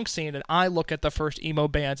hardcore punk scene, and I look at the first emo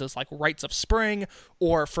bands as like Rites of Spring,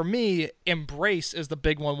 or for me, Embrace is the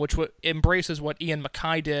big one, which Embrace is what Ian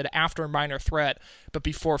MacKaye did after Minor Threat, but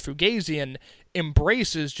before Fugazi, and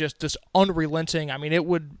Embrace is just this unrelenting, I mean, it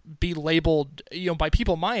would be labeled, by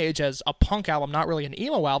people my age as a punk album, not really an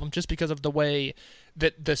emo album, just because of the way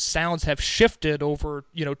that the sounds have shifted over,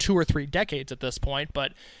 2 or 3 decades at this point,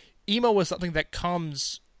 but emo is something that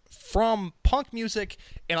comes from punk music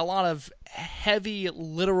and a lot of heavy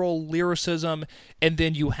literal lyricism, and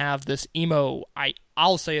then you have this emo,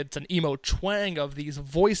 I'll say it's an emo twang of these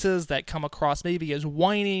voices that come across maybe as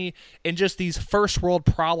whiny, and just these first world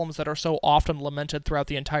problems that are so often lamented throughout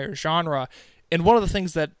the entire genre. And one of the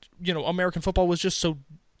things that, American Football was just so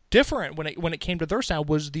different when it came to their sound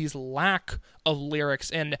was these lack of lyrics,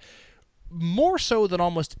 and more so than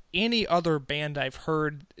almost any other band I've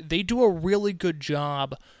heard, they do a really good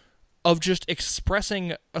job of just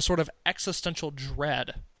expressing a sort of existential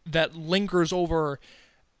dread that lingers over,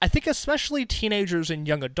 I think, especially teenagers and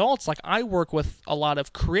young adults. Like, I work with a lot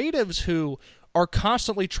of creatives who are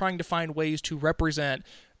constantly trying to find ways to represent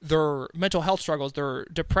their mental health struggles, their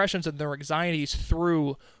depressions, and their anxieties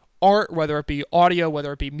through art, whether it be audio,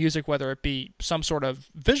 whether it be music, whether it be some sort of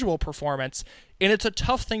visual performance. And it's a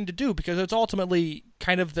tough thing to do because it's ultimately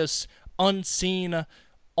kind of this unseen,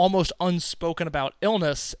 almost unspoken about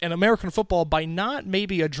illness, and American Football, by not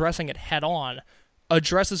maybe addressing it head on,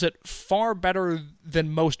 addresses it far better than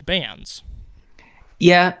most bands.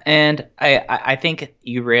 Yeah, and I think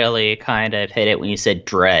you really kind of hit it when you said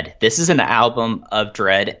dread. This is an album of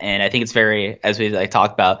dread, and I think it's very, as we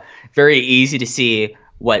talked about, very easy to see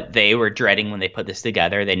what they were dreading when they put this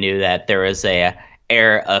together. They knew that there was a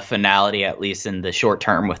air of finality, at least in the short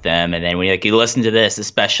term, with them, and then when you listen to this,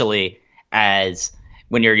 especially as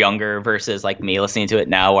when you're younger versus like me listening to it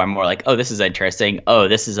now, where I'm more like, oh, this is interesting. Oh,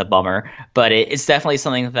 this is a bummer. But it's definitely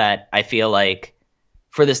something that I feel like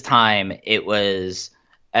for this time, it was,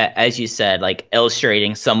 as you said, like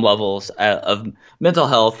illustrating some levels of mental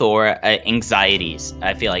health or anxieties.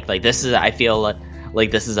 I feel like this is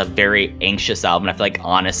a very anxious album. I feel like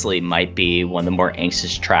honestly might be one of the more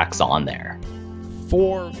anxious tracks on there.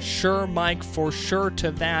 For sure, Mike, for sure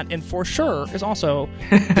to that. And for sure is also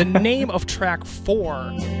the name of track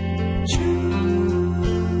 4.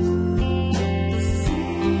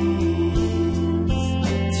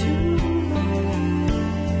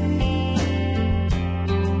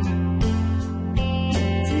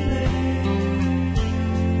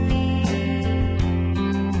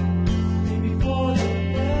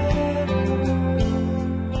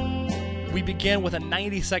 We begin with a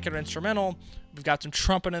 90-second instrumental. We've got some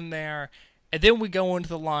trumpet in there, and then we go into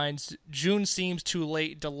the lines, June seems too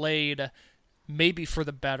late, delayed, maybe for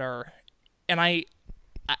the better. And I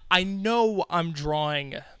know I'm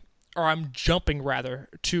jumping rather,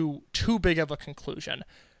 to too big of a conclusion.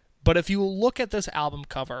 But if you look at this album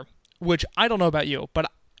cover, which I don't know about you, but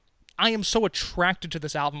I am so attracted to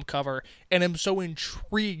this album cover, and am so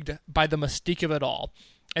intrigued by the mystique of it all.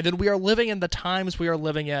 And then we are living in the times we are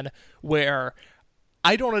living in where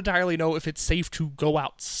I don't entirely know if it's safe to go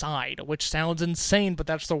outside, which sounds insane, but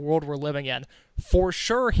that's the world we're living in. For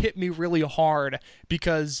sure hit me really hard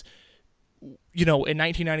because, in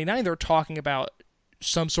 1999, they're talking about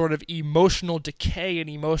some sort of emotional decay and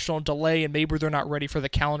emotional delay, and maybe they're not ready for the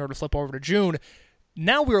calendar to flip over to June.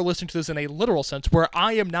 Now we are listening to this in a literal sense where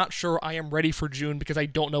I am not sure I am ready for June because I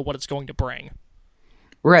don't know what it's going to bring.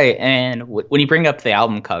 Right, and when you bring up the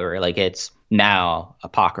album cover, like, it's now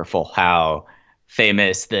apocryphal how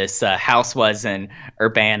famous this house was in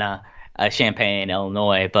Urbana, Champaign,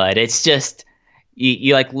 Illinois. But it's just,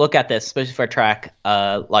 you like look at this, especially for a track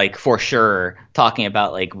like For Sure, talking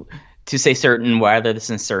about like to say certain whether this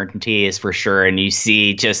uncertainty is for sure, and you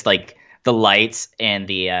see just like the lights and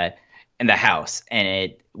the house, and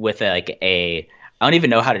it with like I don't even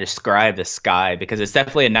know how to describe the sky because it's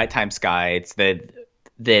definitely a nighttime sky. It's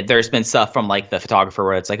there's been stuff from like the photographer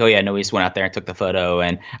where it's like, oh yeah, no, we just went out there and took the photo,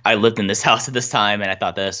 and I lived in this house at this time, and I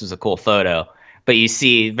thought this was a cool photo. But you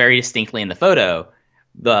see very distinctly in the photo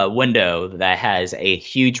the window that has a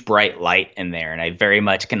huge bright light in there, and I very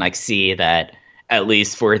much can like see that at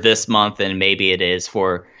least for this month, and maybe it is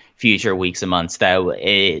for future weeks and months,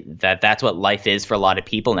 that's what life is for a lot of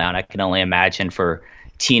people now, and I can only imagine for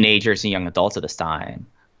teenagers and young adults at this time.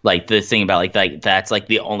 Like the thing about like that's like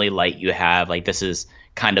the only light you have. Like this is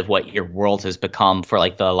kind of what your world has become for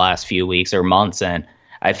like the last few weeks or months, and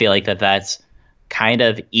I feel like that's kind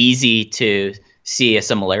of easy to see a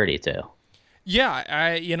similarity to. Yeah,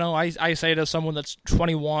 I say to someone that's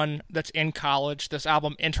 21, that's in college, this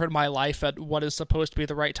album entered my life at what is supposed to be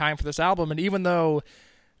the right time for this album, and even though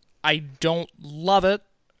I don't love it,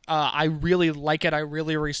 I really like it. I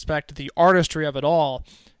really respect the artistry of it all.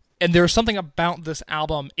 And there's something about this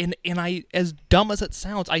album, and I, as dumb as it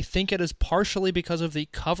sounds, I think it is partially because of the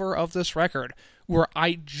cover of this record, where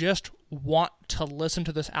I just want to listen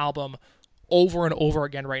to this album over and over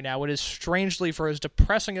again right now. It is strangely, for as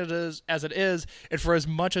depressing as it is, and for as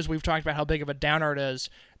much as we've talked about how big of a downer it is,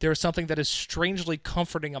 there is something that is strangely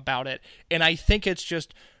comforting about it. And I think it's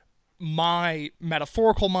just my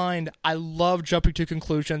metaphorical mind. I love jumping to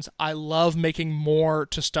conclusions. I love making more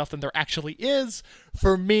to stuff than there actually is.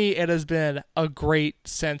 For me, it has been a great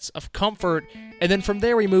sense of comfort. And then from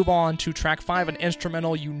there, we move on to track 5, an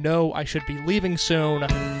instrumental, You Know I Should Be Leaving Soon.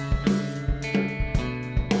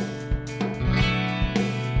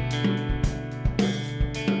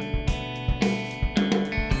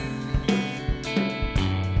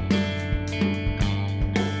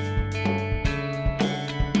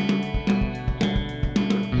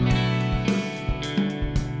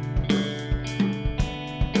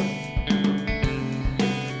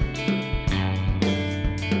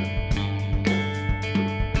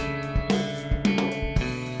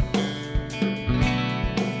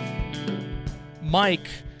 Mike,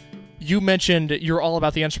 you mentioned you're all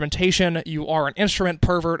about the instrumentation. You are an instrument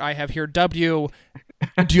pervert. I have here W.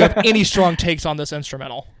 Do you have any strong takes on this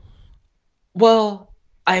instrumental? Well,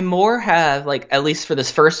 I more have, like, at least for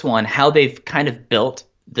this first one, how they've kind of built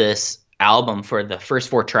this album for the first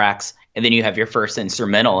 4 tracks, and then you have your first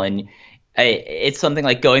instrumental, and it's something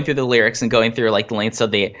like going through the lyrics and going through like the lengths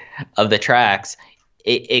of the tracks.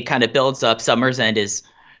 It kind of builds up. Summer's End is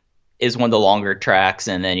one of the longer tracks,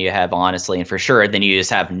 and then you have Honestly and For Sure. Then you just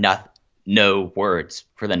have no words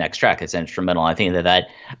for the next track. It's instrumental. I think that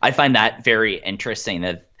I find that very interesting.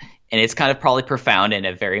 And it's kind of probably profound in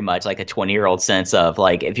a very much like a 20-year-old sense of,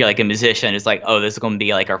 like, if you're like a musician, it's like, oh, this is going to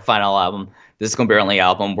be like our final album. This is going to be our only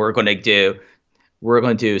album. We're going to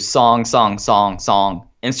do song, song, song, song,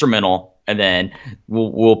 instrumental, and then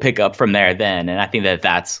we'll pick up from there then. And I think that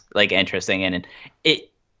that's like interesting. And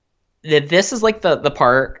this is like the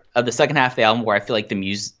part of the second half of the album where I feel like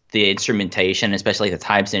the instrumentation, especially the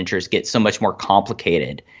time signatures, get so much more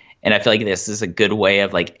complicated. And I feel like this is a good way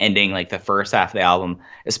of like ending like the first half of the album,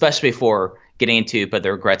 especially before getting into But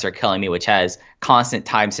the Regrets Are Killing Me, which has constant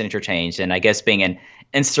time signature change. And I guess being an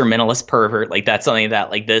instrumentalist pervert, like that's something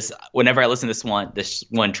that, like, this, whenever I listen to this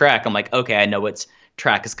one track, I'm like, okay, I know which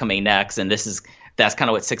track is coming next. And that's kind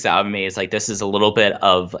of what sticks out of me, is like this is a little bit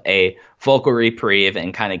of a vocal reprieve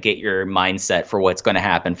and kind of get your mindset for what's going to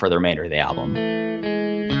happen for the remainder of the album.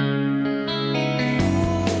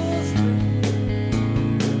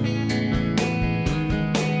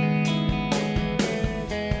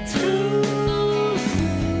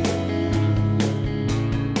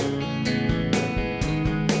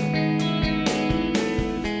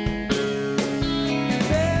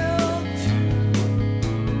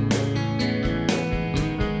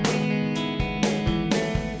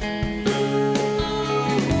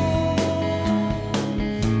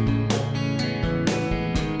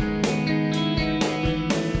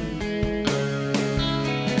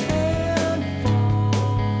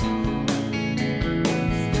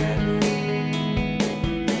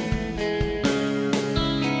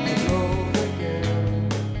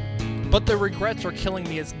 But the Regrets Are Killing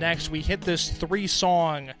Me is next. We hit this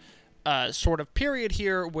 3-song sort of period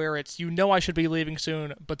here where it's You Know I Should Be Leaving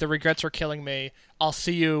Soon, but the Regrets Are Killing Me. I'll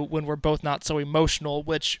See You When We're Both Not So Emotional,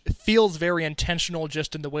 which feels very intentional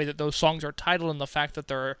just in the way that those songs are titled and the fact that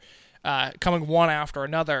they're coming one after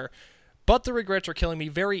another. But the Regrets Are Killing Me,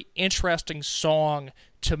 very interesting song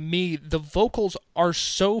to me. The vocals are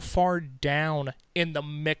so far down in the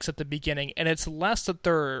mix at the beginning, and it's less that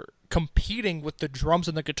they're competing with the drums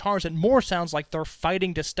and the guitars. It more sounds like they're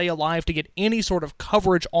fighting to stay alive to get any sort of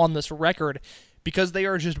coverage on this record, because they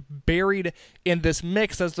are just buried in this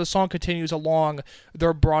mix. As the song continues along,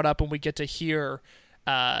 they're brought up and we get to hear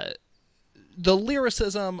the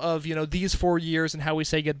lyricism of, these 4 years and how we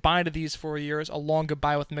say goodbye to these 4 years, a long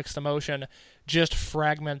goodbye with mixed emotion, just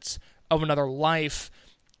fragments of another life.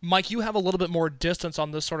 Mike, you have a little bit more distance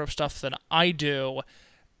on this sort of stuff than I do.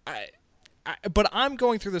 But I'm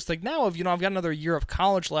going through this thing now of, I've got another year of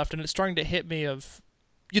college left, and it's starting to hit me of,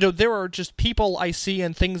 there are just people I see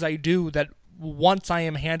and things I do that once I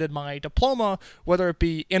am handed my diploma, whether it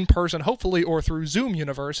be in person, hopefully, or through Zoom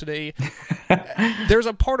University, there's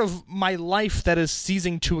a part of my life that is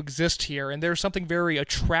ceasing to exist here, and there's something very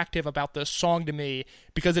attractive about this song to me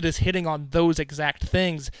because it is hitting on those exact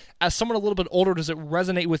things. As someone a little bit older, does it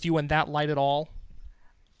resonate with you in that light at all?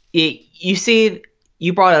 You see,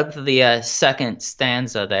 you brought up the second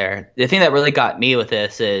stanza there. The thing that really got me with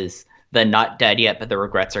this is the not dead yet, but the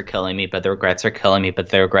regrets are killing me, but the regrets are killing me, but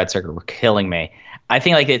the regrets are killing me. I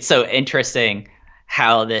think like it's so interesting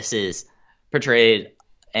how this is portrayed,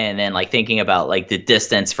 and then like thinking about like the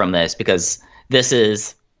distance from this, because this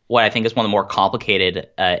is what I think is one of the more complicated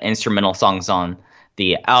instrumental songs on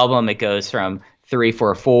the album. It goes from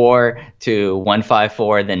 3/4/4 to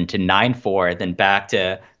 1/5/4, then to 9/4, then back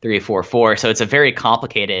to 3/4/4. So it's a very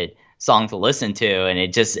complicated song to listen to, and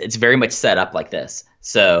it's very much set up like this.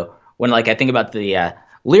 So when like I think about the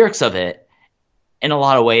lyrics of it, in a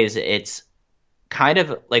lot of ways, it's kind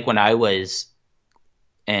of like when I was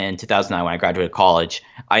in 2009 when I graduated college,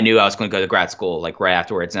 I knew I was going to go to grad school like right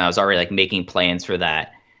afterwards, and I was already like making plans for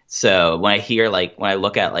that. So when I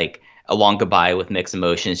look at like A Long Goodbye with Mixed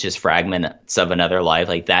Emotions, just fragments of another life,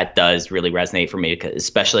 like that does really resonate for me, because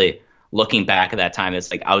especially looking back at that time, it's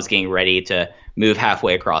like I was getting ready to move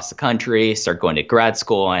halfway across the country, start going to grad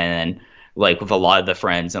school, and then like with a lot of the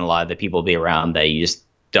friends and a lot of the people be around that you just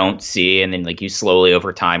don't see, and then like you slowly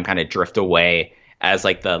over time kind of drift away as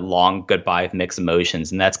like the long goodbye of Mixed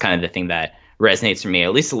Emotions. And that's kind of the thing that resonates for me,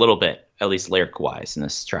 at least a little bit, at least lyric wise in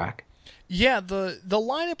this track. Yeah, the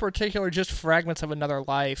line in particular, just fragments of another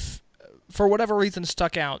life, for whatever reason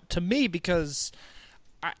stuck out to me, because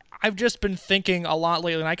I've just been thinking a lot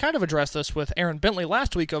lately, and I kind of addressed this with Aaron Bentley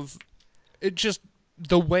last week, of it just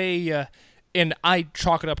the way, and I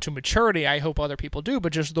chalk it up to maturity, I hope other people do,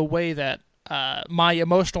 but just the way that my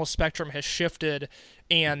emotional spectrum has shifted,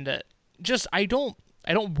 and just I don't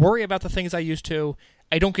worry about the things I used to.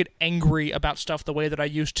 I don't get angry about stuff the way that I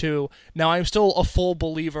used to. Now, I'm still a full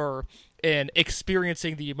believer in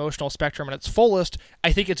experiencing the emotional spectrum at its fullest.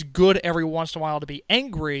 I think it's good every once in a while to be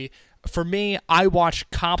angry. For me, I watch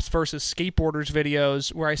cops versus skateboarders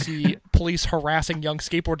videos where I see police harassing young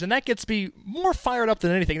skateboarders, and that gets me more fired up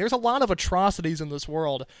than anything. There's a lot of atrocities in this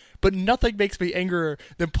world, but nothing makes me angrier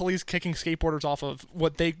than police kicking skateboarders off of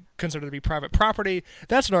what they consider to be private property.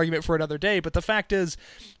 That's an argument for another day, but the fact is,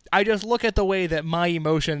 I just look at the way that my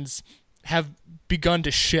emotions have begun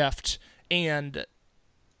to shift, and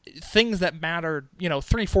things that mattered,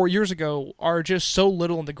 3-4 years ago are just so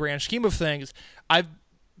little in the grand scheme of things. I've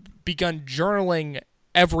begun journaling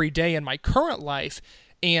every day in my current life,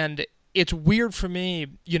 and it's weird for me,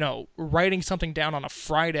 writing something down on a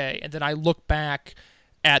Friday, and then I look back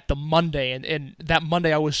at the Monday, and that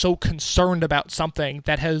Monday I was so concerned about something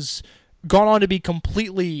that has gone on to be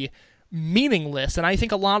completely meaningless. And I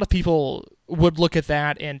think a lot of people would look at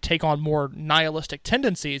that and take on more nihilistic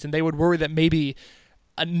tendencies, and they would worry that maybe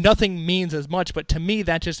nothing means as much, but to me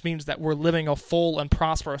that just means that we're living a full and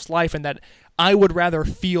prosperous life, and that I would rather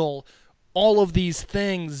feel all of these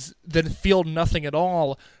things than feel nothing at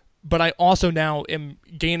all. But I also now am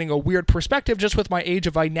gaining a weird perspective just with my age,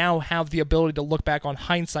 of I now have the ability to look back on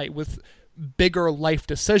hindsight with bigger life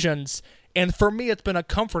decisions, and for me it's been a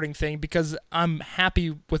comforting thing because I'm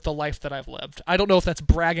happy with the life that I've lived. I don't know if that's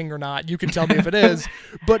bragging or not, you can tell me if it is,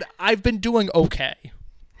 but I've been doing okay.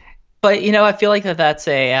 But, I feel like that's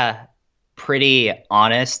a pretty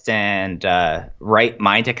honest and right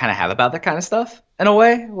mind to kind of have about that kind of stuff in a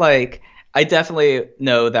way. Like, I definitely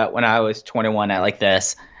know that when I was 21 at like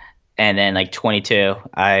this, and then like 22,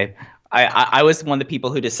 I was one of the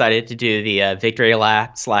people who decided to do the victory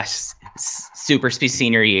lap / super speed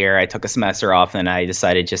senior year. I took a semester off, and I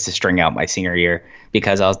decided just to string out my senior year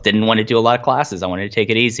because I didn't want to do a lot of classes. I wanted to take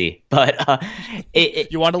it easy. But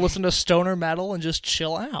you want to listen to stoner metal and just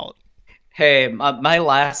chill out. Hey, my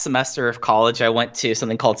last semester of college, I went to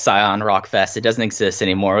something called Scion Rock Fest. It doesn't exist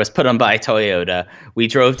anymore. It was put on by Toyota. We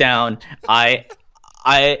drove down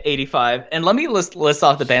I-85, and let me list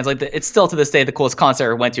off the bands. Like, it's still to this day the coolest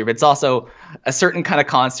concert I went to, but it's also a certain kind of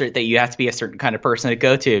concert that you have to be a certain kind of person to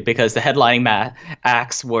go to, because the headlining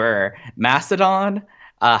acts were Mastodon,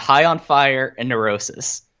 High on Fire, and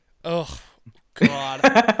Neurosis. Ugh. God,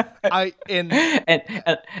 and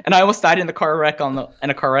I almost died in a car wreck on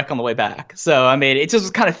the way back. So I mean, it just was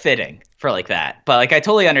kind of fitting for like that. But like, I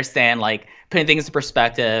totally understand like putting things in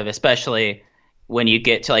perspective, especially when you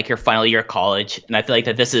get to like your final year of college. And I feel like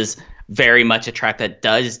that this is very much a track that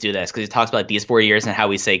does do this, because it talks about these 4 years and how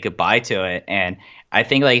we say goodbye to it. And I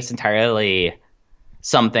think like it's entirely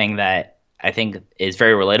something that I think is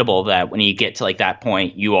very relatable, that when you get to like that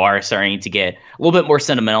point, you are starting to get a little bit more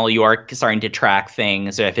sentimental. You are starting to track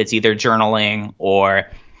things, if it's either journaling or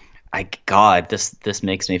God, this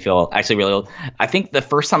makes me feel actually really old. I think the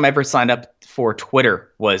first time I ever signed up for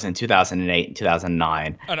Twitter was in 2008 and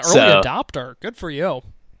 2009. An early adopter. Good for you.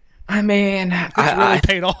 I mean, it's really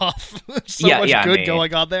paid off. So much good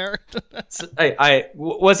going on there. I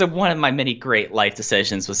was one of my many great life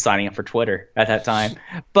decisions was signing up for Twitter at that time.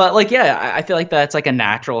 But like, yeah, I feel like that's like a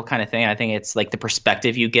natural kind of thing. I think it's like the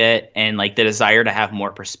perspective you get and like the desire to have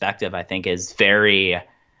more perspective, I think is very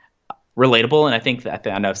relatable. And I think that,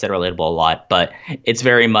 I know I've said relatable a lot, but it's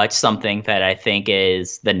very much something that I think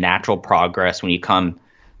is the natural progress when you come,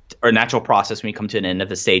 or natural process when you come to an end of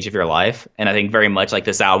the stage of your life. And I think very much like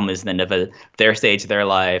this album is the end of their stage of their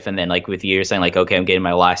life. And then like with you saying like, okay, I'm getting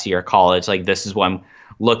my last year of college, like this is what I'm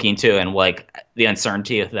looking to, and like the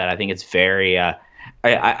uncertainty of that, I think it's very I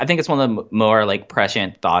think it's one of the more like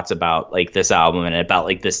prescient thoughts about like this album and about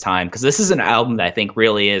like this time, because this is an album that I think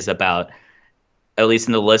really is about, at least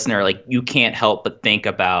in the listener, like you can't help but think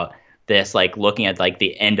about this, like looking at like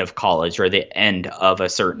the end of college or the end of a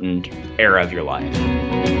certain era of your life.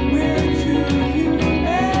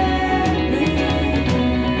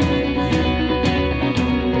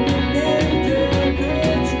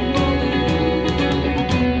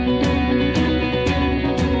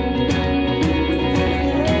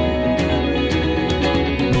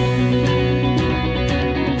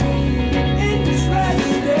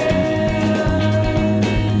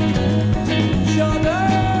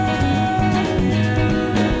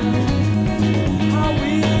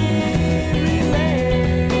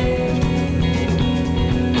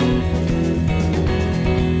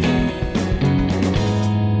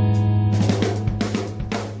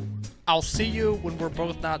 I'll See You When We're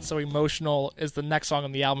Both Not So Emotional is the next song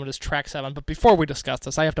on the album. It is track 7. But before we discuss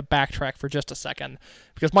this, I have to backtrack for just a second,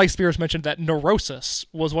 because Mike Spears mentioned that Neurosis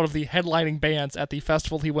was one of the headlining bands at the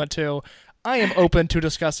festival he went to. I am open to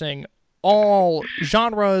discussing all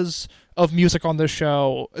genres of music on this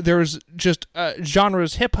show. There's just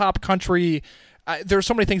genres, hip-hop, country. There's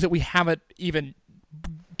so many things that we haven't even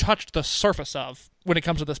touched the surface of when it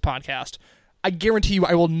comes to this podcast. I guarantee you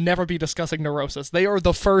I will never be discussing Neurosis. They are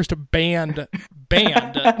the first band,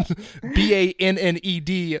 B-A-N-N-E-D,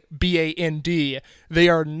 B-A-N-D. They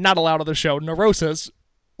are not allowed on the show. Neurosis,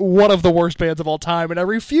 one of the worst bands of all time, and I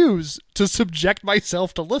refuse to subject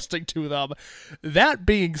myself to listening to them. That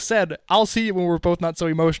being said, I'll See You When We're Both Not So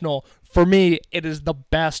Emotional. For me, it is the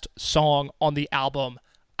best song on the album.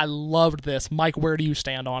 I loved this. Mike, where do you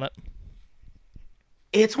stand on it?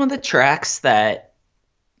 It's one of the tracks that,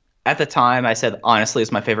 at the time, I said, honestly,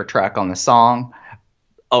 it's my favorite track on the song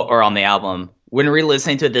or on the album. When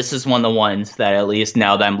re-listening to it, this is one of the ones that, at least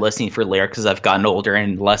now that I'm listening for lyrics, as I've gotten older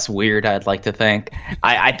and less weird, I'd like to think.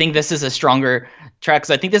 I think this is a stronger track,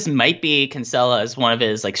 because I think this might be Kinsella as one of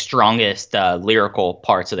his like strongest lyrical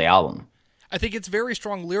parts of the album. I think it's very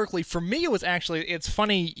strong lyrically. For me, it was actually, it's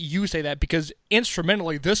funny you say that, because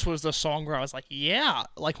instrumentally, this was the song where I was like, yeah,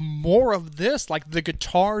 like more of this. Like the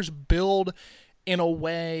guitars build in a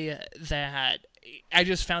way that I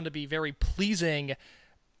just found to be very pleasing.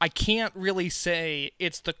 I can't really say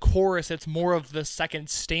it's the chorus, it's more of the second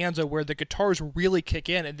stanza where the guitars really kick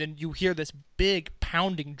in, and then you hear this big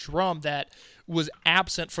pounding drum that was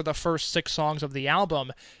absent for the first 6 songs of the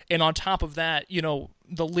album. And on top of that, you know,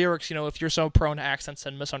 the lyrics, you know, if you're so prone to accents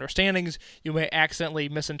and misunderstandings, you may accidentally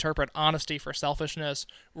misinterpret honesty for selfishness.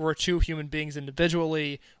 We're two human beings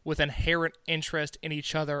individually with inherent interest in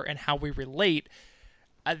each other and how we relate.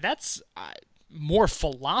 That's more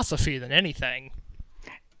philosophy than anything.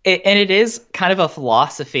 And it is kind of a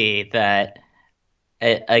philosophy that,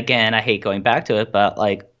 again, I hate going back to it, but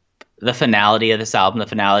like the finality of this album, the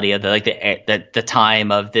finality of the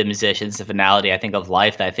time of the musicians, the finality, I think, of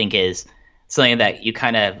life, that I think is something that you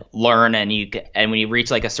kind of learn, and when you reach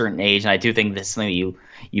like a certain age, and I do think this is something that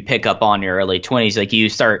you pick up on in your early 20s, like you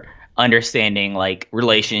start understanding like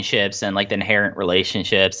relationships and like the inherent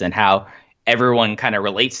relationships and how everyone kind of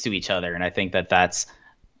relates to each other. And I think that that's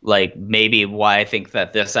like maybe why I think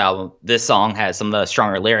that this song has some of the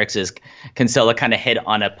stronger lyrics, is Kinsella kind of hit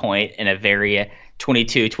on a point in a very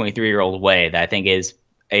 22, 23-year-old way that I think is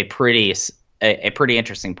a pretty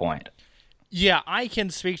interesting point. Yeah, I can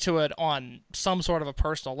speak to it on some sort of a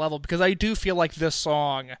personal level, because I do feel like this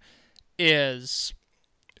song is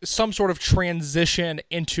some sort of transition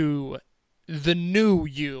into the new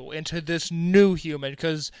you, into this new human,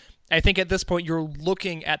 because I think at this point you're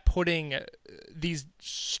looking at putting these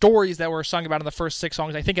stories that were sung about in the first 6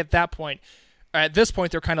 songs. I think at this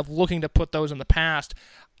point, they're kind of looking to put those in the past.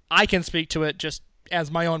 I can speak to it just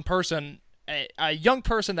as my own person. a young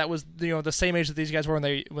person that was the same age that these guys were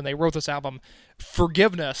when they wrote this album,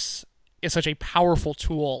 forgiveness is such a powerful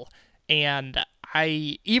tool, and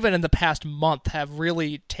I even in the past month have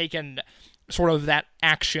really taken sort of that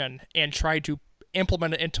action and tried to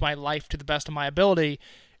implement it into my life to the best of my ability.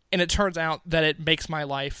 And it turns out that it makes my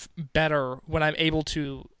life better when I'm able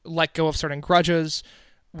to let go of certain grudges,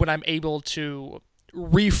 when I'm able to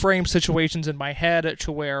reframe situations in my head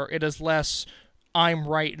to where it is less I'm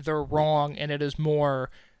right, they're wrong, and it is more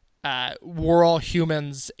we're all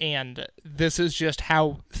humans, and this is just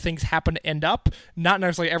how things happen to end up. Not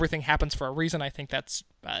necessarily everything happens for a reason. I think that's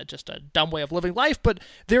just a dumb way of living life, but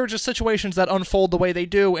there are just situations that unfold the way they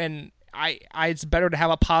do, and it's better to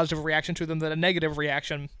have a positive reaction to them than a negative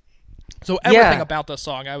reaction. So everything about this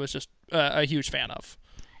song I was just a huge fan of.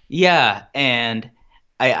 Yeah, and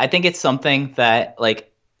I think it's something that,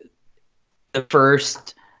 like, the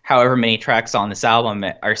first however many tracks on this album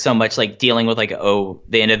are so much like dealing with, like,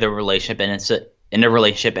 the end of the relationship, and it's in a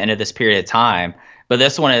relationship, end of this period of time. But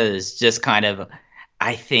this one is just kind of,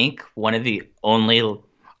 I think, one of the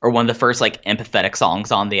first, like, empathetic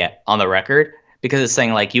songs on the record, because it's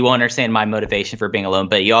saying, like, you won't understand my motivation for being alone,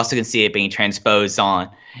 but you also can see it being transposed on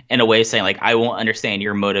in a way saying, like, I won't understand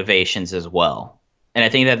your motivations as well. And I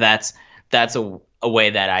think that's a way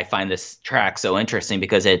that I find this track so interesting,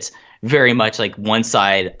 because it's very much like one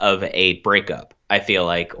side of a breakup, I feel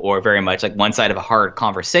like, or very much like one side of a hard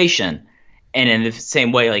conversation. And in the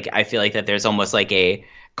same way, like, I feel like that there's almost like a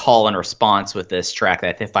call and response with this track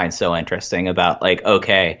that I find so interesting about, like,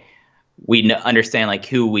 okay, we understand, like,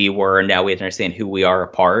 who we were, and now we understand who we are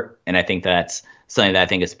apart. And I think that's something that I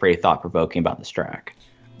think is pretty thought-provoking about this track.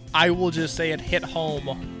 I will just say it hit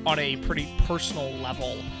home on a pretty personal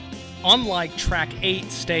level. Unlike track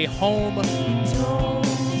 8, Stay Home,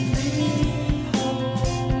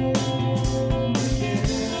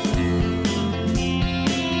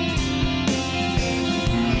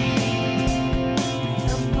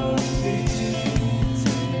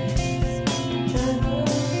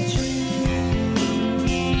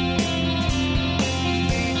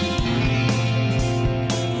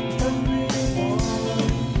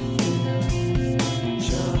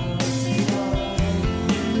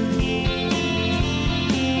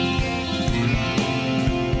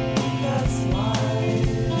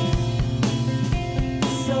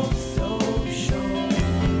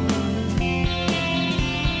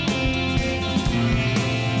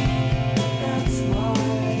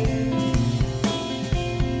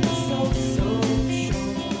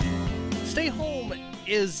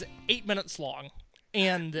 is 8 minutes long.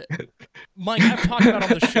 And Mike, I've talked about on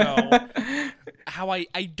the show how I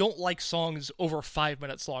don't like songs over 5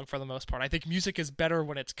 minutes long for the most part. I think music is better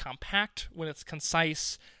when it's compact, when it's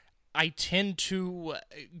concise. I tend to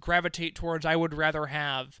gravitate towards, I would rather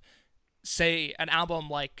have, say, an album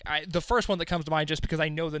like, the first one that comes to mind just because I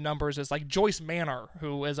know the numbers is like Joyce Manor,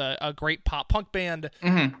 who is a great pop punk band.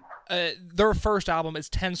 Mm-hmm. Their first album is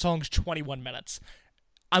 10 songs, 21 minutes.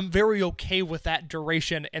 I'm very okay with that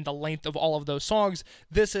duration and the length of all of those songs.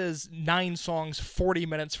 This is 9 songs, 40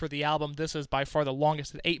 minutes for the album. This is by far the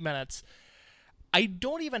longest at 8 minutes. I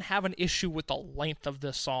don't even have an issue with the length of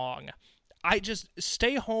this song.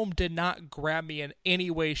 Stay Home did not grab me in any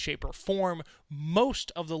way, shape, or form.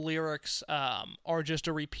 Most of the lyrics are just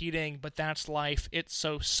a repeating, but that's life. It's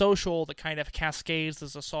so social, the kind of cascades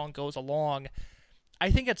as the song goes along. I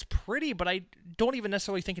think it's pretty, but I don't even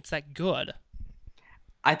necessarily think it's that good.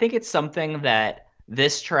 I think it's something that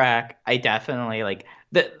this track, I definitely like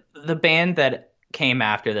the band that came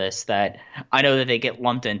after this, that I know that they get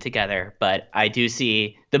lumped in together, but I do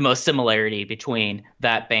see the most similarity between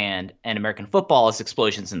that band and American Football is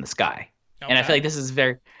Explosions in the Sky. Okay. And I feel like this is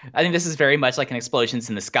very much like an Explosions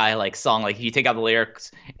in the Sky like song. Like, if you take out the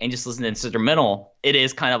lyrics and just listen to the instrumental, it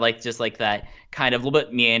is kind of like just like that kind of a little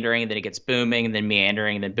bit meandering, and then it gets booming, and then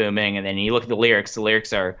meandering, and then booming, and then you look at the lyrics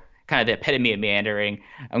are kind of the epitome of meandering.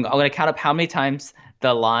 I'm going to count up how many times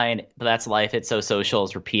the line, but that's life, it's so social,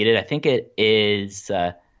 is repeated. I think it is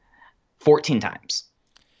 14 times.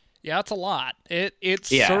 Yeah, that's a lot. It's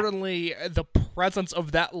certainly, the presence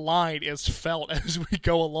of that line is felt as we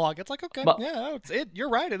go along. It's like, okay, you're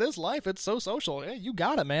right, it is life, it's so social. Yeah, you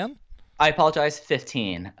got it, man. I apologize,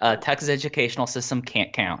 15. Texas educational system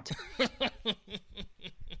can't count.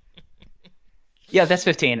 Yeah, that's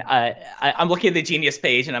 15. I'm looking at the Genius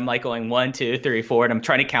page, and I'm like going 1, 2, 3, 4, and I'm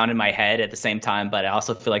trying to count in my head at the same time. But I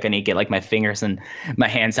also feel like I need to get like my fingers and my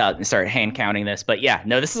hands out and start hand counting this. But yeah,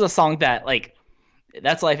 no, this is a song that, like,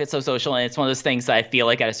 that's life. It's so social, and it's one of those things that I feel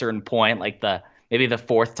like at a certain point, like maybe the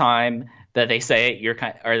fourth time that they say it, you're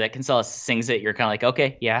kind or that Kinsella sings it, you're kind of like,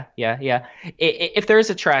 okay, yeah, yeah, yeah. If there's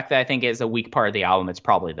a track that I think is a weak part of the album, it's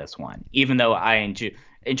probably this one. Even though I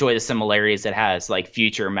enjoy the similarities it has, like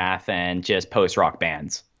future math and just post rock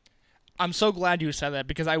bands. I'm so glad you said that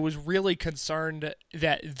because I was really concerned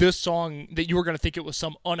that this song that you were going to think it was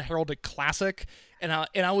some unheralded classic, and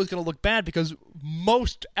I was going to look bad because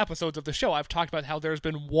most episodes of the show I've talked about how there's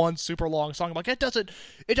been one super long song. I'm like, it doesn't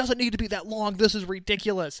need to be that long. This is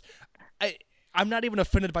ridiculous. I'm not even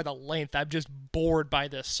offended by the length. I'm just bored by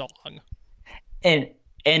this song. and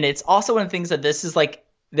and it's also one of the things that this is like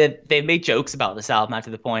that they've made jokes about this album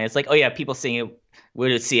after the point. It's like, oh yeah, people sing it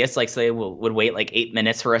would see us like say would wait like 8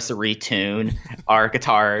 minutes for us to retune our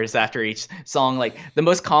guitars after each song. Like the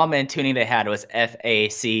most common tuning they had was FACGCE,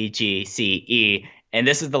 and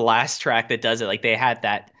this is the last track that does it. Like they had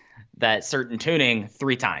that certain tuning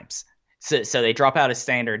 3 times. So they drop out of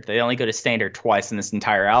standard. They only go to standard twice in this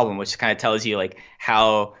entire album, which kind of tells you like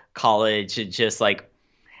how college just like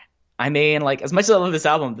I mean, like as much as I love this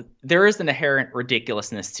album, there is an inherent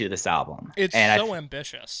ridiculousness to this album. It's And so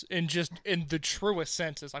ambitious in just in the truest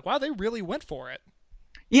sense. It's like, wow, they really went for it.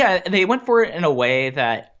 yeah, and they went for it in a way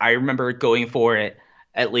that I remember going for it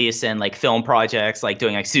at least in like film projects, like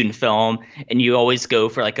doing like student film, and you always go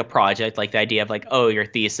for like a project, like the idea of like, oh, your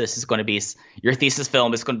thesis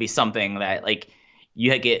film is going to be something that like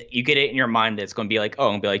you get it in your mind that it's going to be like, oh,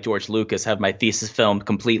 I'm going to be like George Lucas, have my thesis film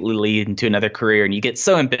completely lead into another career, and you get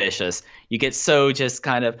so ambitious, you get so just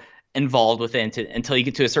kind of involved with it until you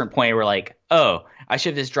get to a certain point where like, oh, I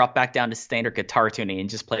should have just dropped back down to standard guitar tuning and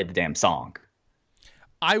just played the damn song.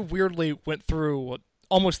 I weirdly went through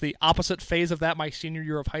almost the opposite phase of that my senior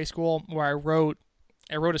year of high school, where I wrote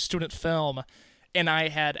a student film, and I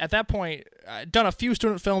had at that point done a few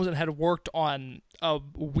student films and had worked on a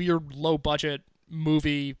weird low budget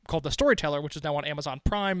movie called The Storyteller, which is now on Amazon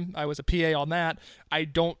Prime. I was a PA on that. I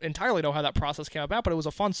don't entirely know how that process came about, but it was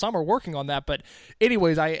a fun summer working on that. But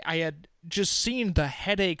anyways, I had just seen the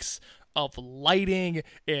headaches of lighting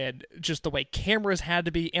and just the way cameras had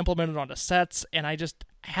to be implemented onto sets, and I just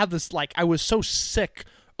had this like I was so sick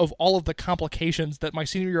of all of the complications that my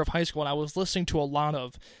senior year of high school, and I was listening to a lot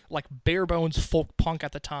of like bare bones folk punk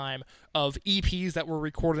at the time, of EPs that were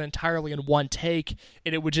recorded entirely in one take,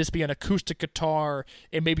 and it would just be an acoustic guitar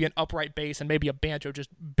and maybe an upright bass and maybe a banjo, just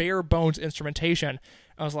bare bones instrumentation.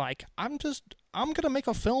 I was like, I'm gonna make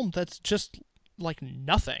a film that's just like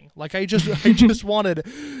nothing. Like I just wanted,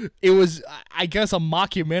 it was I guess a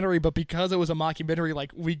mockumentary, but because it was a mockumentary,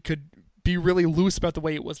 like we could be really loose about the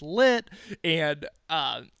way it was lit, and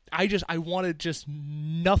I wanted just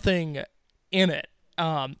nothing in it.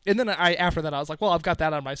 And then after that I was like, well, I've got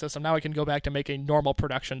that on my system. Now I can go back to making normal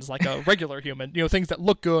productions like a regular human, things that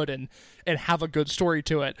look good and have a good story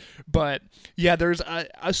to it. But yeah, there's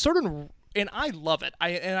a certain, and I love it.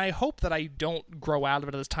 I hope that I don't grow out of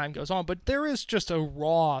it as time goes on, but there is just a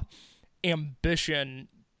raw ambition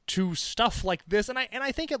to stuff like this, and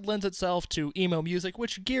I think it lends itself to emo music,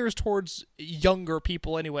 which gears towards younger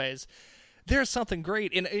people anyways. There's something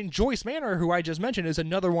great in Joyce Manor, who I just mentioned, is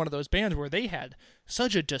another one of those bands where they had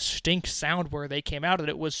such a distinct sound where they came out, and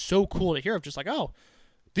it was so cool to hear of just like, oh,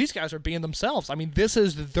 these guys are being themselves. I mean, this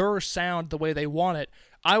is their sound the way they want it.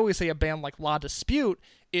 I always say a band like La Dispute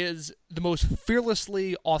is the most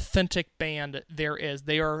fearlessly authentic band there is.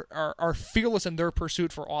 They are fearless in their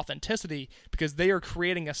pursuit for authenticity because they are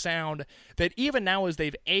creating a sound that even now as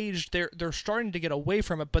they've aged, they're starting to get away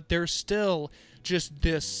from it, but they're still just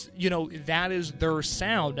this, that is their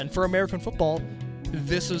sound. And for American football,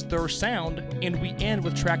 this is their sound. And we end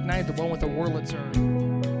with track 9, the one with the Wurlitzer.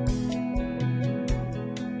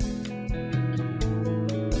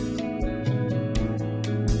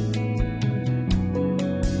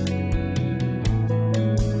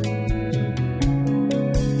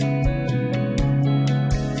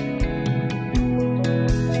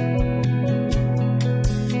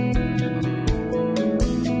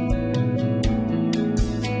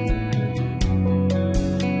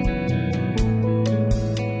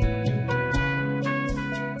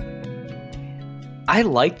 I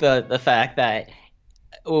like the fact that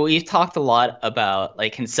we've talked a lot about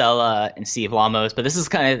like Kinsella and Steve Lamos, but this is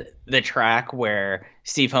kind of the track where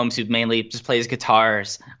Steve Holmes, who mainly just plays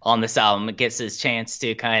guitars on this album, gets his chance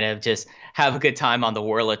to kind of just have a good time on the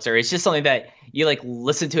Wurlitzer. It's just something that you like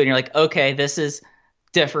listen to and you're like, okay, this is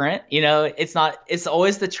different. It's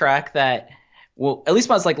always the track that, well, at least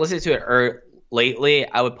when I was like listening to it lately,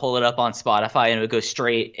 I would pull it up on Spotify and it would go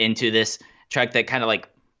straight into this track that kind of like,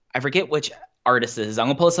 I forget which artist this is. I'm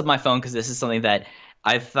gonna pull this up on my phone because this is something that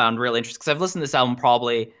I've found really interesting. Because I've listened to this album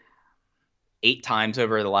probably 8 times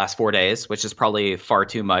over the last 4 days, which is probably far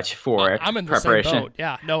too much for I'm in the same preparation. boat.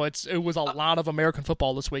 Yeah, no, it was a lot of American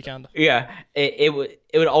football this weekend. Yeah, it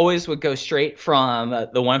would always would go straight from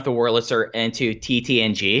the one of the Wurlitzer into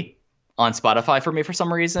TTNG on Spotify for me for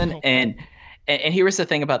some reason. Okay. And here's the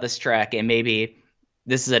thing about this track, and maybe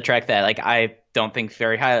this is a track that like I don't think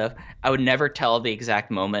very high of. I would never tell the exact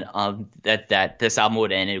moment of that this album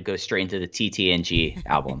would end. It would go straight into the TTNG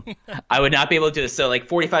album. I would not be able to do this. So like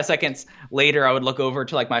 45 seconds later, I would look over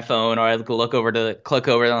to like my phone, or I'd look over to click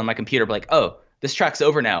over on my computer, be like, oh, this track's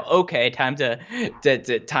over now. Okay, time to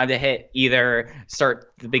hit either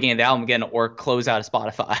start the beginning of the album again or close out of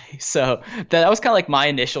Spotify. So that was kind of like my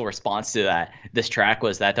initial response to that. This track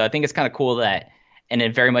was that, though. I think it's kind of cool that, and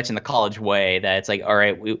then very much in the college way, that it's like, all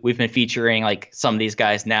right, we've been featuring like some of these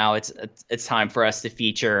guys. Now it's time for us to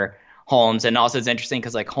feature Holmes. And also it's interesting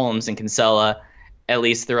because like Holmes and Kinsella, at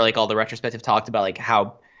least through like all the retrospective, talked about like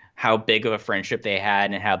how big of a friendship they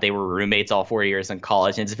had and how they were roommates all 4 years in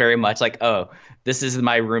college. And it's very much like, oh, this is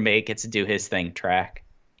my roommate gets to do his thing track.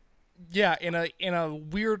 Yeah, in a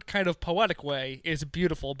weird kind of poetic way, is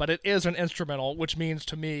beautiful, but it is an instrumental, which means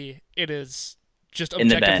to me it is just In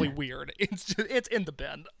the objectively bin. weird. It's in the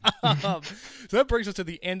bin. So that brings us to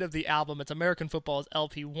the end of the album. It's American Football's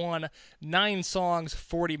LP1, 9 songs,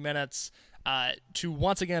 40 minutes. To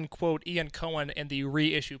once again quote Ian Cohen in the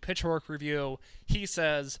reissue Pitchfork review, he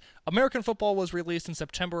says, American Football was released in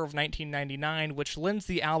September of 1999, which lends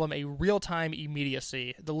the album a real-time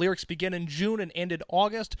immediacy. The lyrics begin in June and end in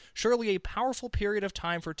August, surely a powerful period of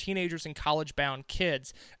time for teenagers and college-bound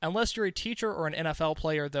kids. Unless you're a teacher or an NFL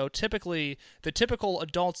player, though, the typical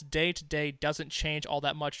adult's day-to-day doesn't change all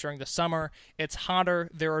that much during the summer. It's hotter,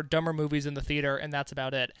 there are dumber movies in the theater, and that's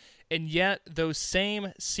about it. And yet, those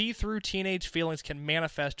same see-through teenage feelings can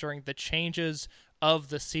manifest during the changes of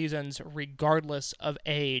the seasons, regardless of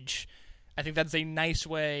age. I think that's a nice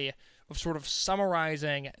way of sort of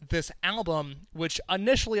summarizing this album, which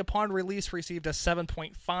initially, upon release, received a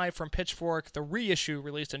 7.5 from Pitchfork. The reissue,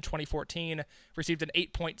 released in 2014, received an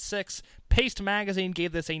 8.6. Paste Magazine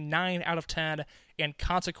gave this a 9 out of 10, and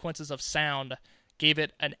Consequences of Sound gave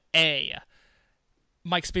it an A.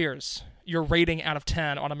 Mike Spears, your rating out of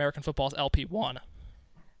 10 on American Football's LP1.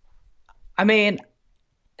 I mean,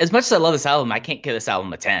 as much as I love this album, I can't give this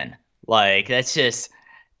album a 10. Like, that's just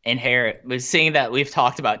inherent. But seeing that we've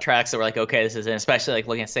talked about tracks that were like, okay, this is, and especially like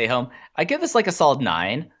looking at Stay Home, I give this like a solid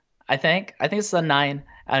 9, I think. I think it's a 9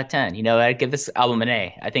 out of 10. You know, I'd give this album an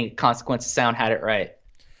A. I think Consequence of Sound had it right.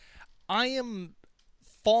 I am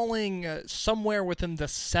falling somewhere within the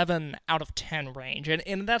 7 out of 10 range.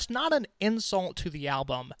 And that's not an insult to the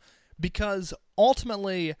album, because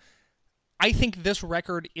ultimately, I think this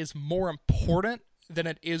record is more important than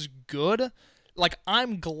it is good. Like,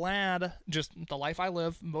 I'm glad, just the life I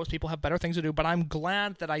live, most people have better things to do, but I'm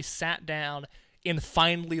glad that I sat down and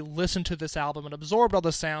finally listened to this album and absorbed all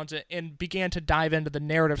the sounds and began to dive into the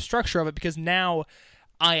narrative structure of it, because now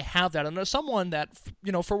I have that. And as someone that,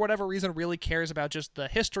 you know, for whatever reason really cares about just the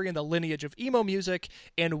history and the lineage of emo music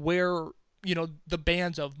and where, you know, the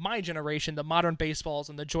bands of my generation, the Modern Baseballs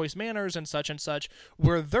and the Joyce Manors and such,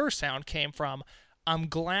 where their sound came from, I'm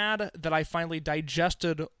glad that I finally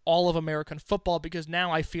digested all of American Football, because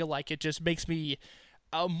now I feel like it just makes me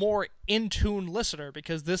a more in-tune listener,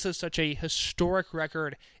 because this is such a historic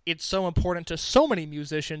record. It's so important to so many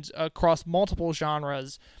musicians across multiple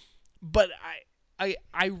genres. But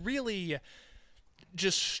I really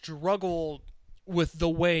just struggle with the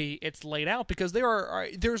way it's laid out, because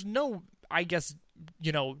there's no, I guess,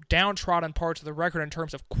 you know, downtrodden parts of the record in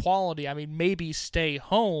terms of quality. I mean, maybe Stay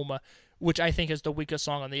Home, which I think is the weakest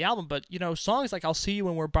song on the album, but, you know, songs like I'll See You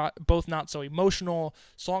When We're Both Not So Emotional,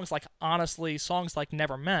 songs like Honestly, songs like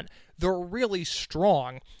Never Meant, they're really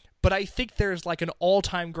strong. But I think there's like an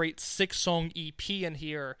all-time great 6-song EP in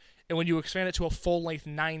here, and when you expand it to a full-length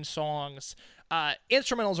 9 songs,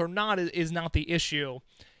 instrumentals or not is not the issue.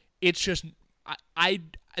 It's just I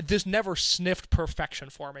this never sniffed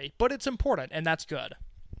perfection for me, but it's important, and that's good.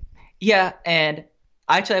 Yeah, and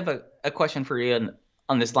I actually have a question for you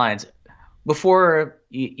on this lines. Before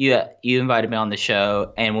you invited me on the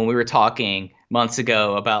show, and when we were talking months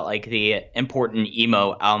ago about like the important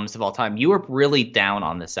emo albums of all time, you were really down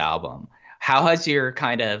on this album. How has your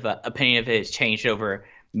kind of opinion of it changed over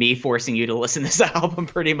me forcing you to listen to this album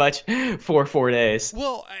pretty much for 4 days?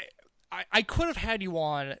 Well, I could have had you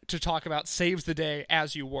on to talk about Saves the Day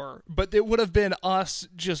as you were, but it would have been us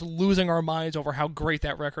just losing our minds over how great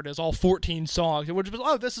that record is, all 14 songs. It would have been,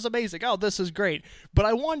 oh, this is amazing, oh, this is great. But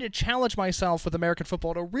I wanted to challenge myself with American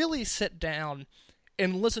Football to really sit down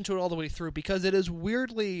and listen to it all the way through, because it is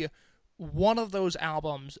weirdly one of those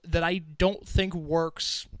albums that I don't think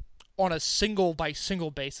works on a single by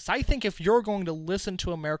single basis. I think if you're going to listen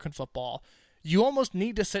to American football, you almost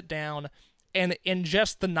need to sit down and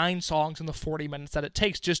ingest the 9 songs in the 40 minutes that it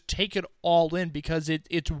takes. Just take it all in, because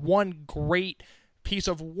it's one great piece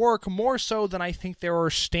of work, more so than I think there are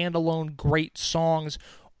standalone great songs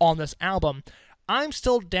on this album. I'm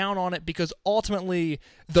still down on it because ultimately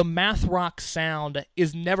the math rock sound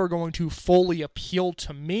is never going to fully appeal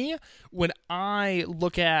to me when I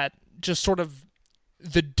look at just sort of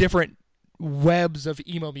the different webs of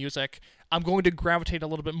emo music. I'm going to gravitate a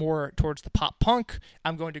little bit more towards the pop punk.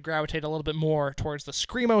 I'm going to gravitate a little bit more towards the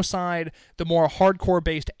screamo side, the more hardcore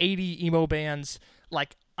based 80 emo bands.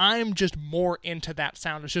 Like, I'm just more into that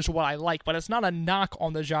sound. It's just what I like, but it's not a knock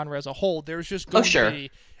on the genre as a whole. There's just going to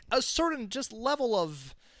be a certain just level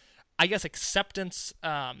of, I guess, acceptance,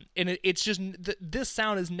 and it's just, this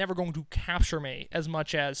sound is never going to capture me as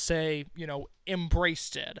much as, say, Embrace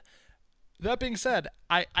did. That being said,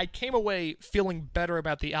 I came away feeling better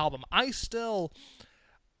about the album. I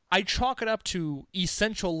chalk it up to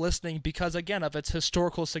essential listening because, again, of its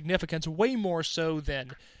historical significance, way more so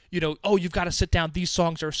than, you've got to sit down, these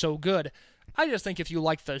songs are so good. I just think if you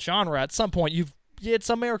like the genre, at some point, it's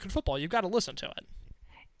American football. You've got to listen to it.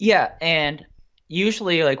 Yeah, and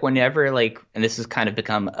usually, like, whenever, like, and this has kind of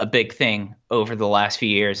become a big thing over the last few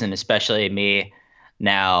years, and especially me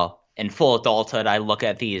now in full adulthood, I look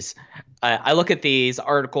at these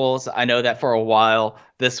articles. I know that for a while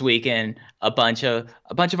this weekend, a bunch of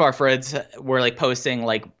our friends were like posting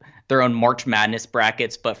like their own March Madness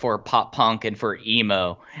brackets, but for pop punk and for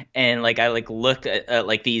emo. And like I like looked at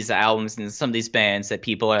like these albums and some of these bands that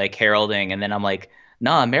people are like heralding, and then I'm like,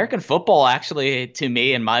 nah, American football actually, to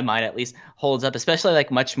me, in my mind at least, holds up, especially like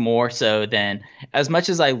much more so than, as much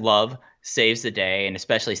as I love Saves the Day and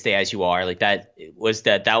especially Stay As You Are. Like that was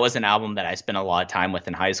an album that I spent a lot of time with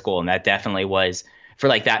in high school, and that definitely was, for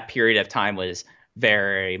like that period of time, was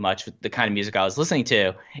very much the kind of music I was listening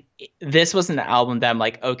to. This was an album that I'm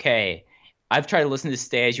like, okay, I've tried to listen to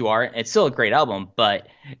Stay As You Are. It's still a great album, but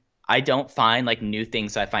I don't find like new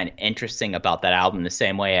things I find interesting about that album the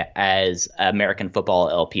same way as American Football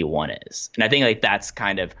LP1 is. And I think like that's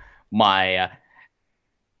kind of my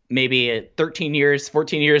maybe 13 years,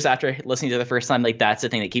 14 years after listening to the first time, like that's the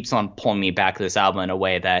thing that keeps on pulling me back to this album in a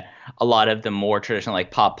way that a lot of the more traditional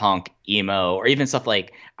like pop punk, emo, or even stuff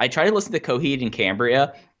like, I tried to listen to Coheed and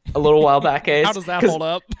Cambria a little while back. How does that hold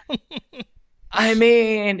up? I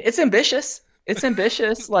mean, it's ambitious. It's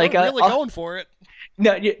ambitious. Like really going for it.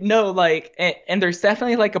 No, like, and there's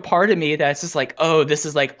definitely like a part of me that's just like, oh, this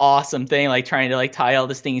is like awesome thing, like trying to like tie all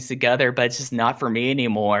these things together, but it's just not for me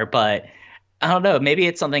anymore. But I don't know, maybe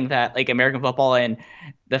it's something that like American football, and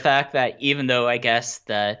the fact that even though I guess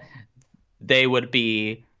that they would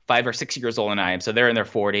be 5 or 6 years older than I am, so they're in their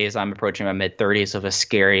 40s, I'm approaching my mid 30s, of a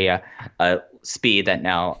scary speed that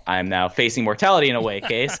I'm now facing mortality in a way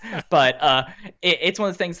case. But it's one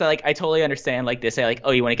of the things that like I totally understand. Like they say like,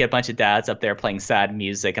 oh, you want to get a bunch of dads up there playing sad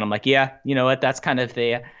music, and I'm like, yeah, you know what, that's kind of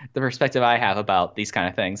the perspective I have about these kind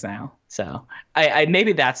of things now. So I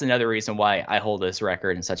maybe that's another reason why I hold this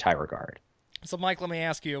record in such high regard. So Mike, let me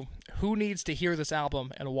ask you, who needs to hear this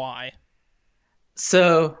album and why?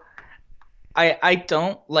 So I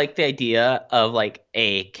don't like the idea of like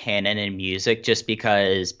a canon in music, just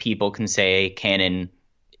because people can say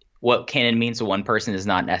what canon means to one person does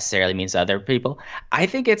not necessarily mean to other people. I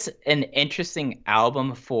think it's an interesting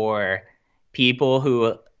album for people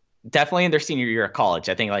who definitely in their senior year of college.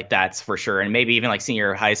 I think like that's for sure. And maybe even like senior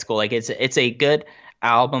year of high school. Like it's a good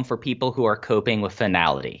album for people who are coping with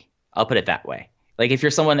finality. I'll put it that way. Like if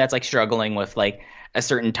you're someone that's like struggling with like a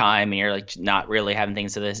certain time and you're like not really having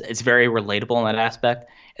things to this, it's very relatable in that aspect.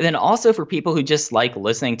 And then also for people who just like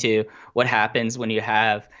listening to what happens when you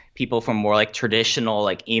have people from more like traditional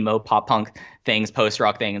like emo pop punk things, post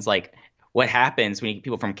rock things, like what happens when you get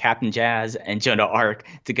people from Captain Jazz and Joan of Arc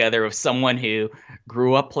together with someone who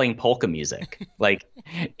grew up playing polka music. Like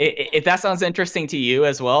if that sounds interesting to you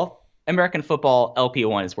as well, American Football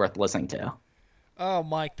LP1 is worth listening to. Oh,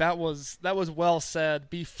 Mike, that was well said.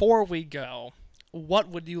 Before we go, what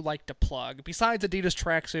would you like to plug? Besides Adidas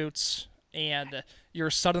tracksuits and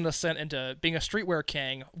your sudden ascent into being a streetwear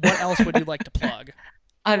king, what else would you like to plug?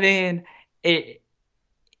 I mean, if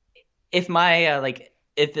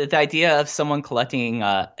the idea of someone collecting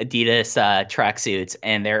Adidas tracksuits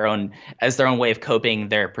and their own way of coping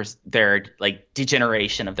their like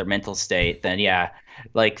degeneration of their mental state, then yeah,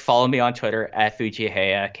 like follow me on Twitter at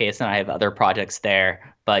Fujiheya. Case and I have other projects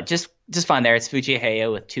there, but just find there it's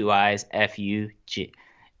Fujiheya with 2 I's,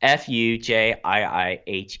 Fujiiheya.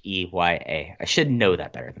 I should know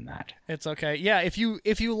that better than that. It's okay. Yeah, if you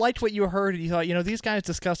liked what you heard and you thought, these guys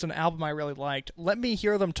discussed an album I really liked, let me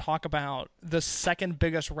hear them talk about the second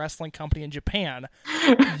biggest wrestling company in Japan.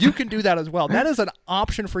 You can do that as well. That is an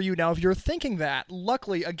option for you. Now, if you're thinking that,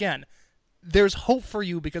 luckily, again, there's hope for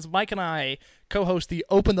you because Mike and I co-host the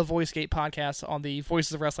Open the Voice Gate podcast on the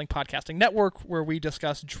Voices of Wrestling Podcasting Network, where we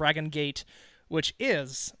discuss Dragon Gate, which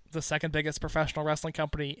is the second biggest professional wrestling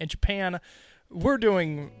company in Japan. We're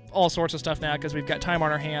doing all sorts of stuff now because we've got time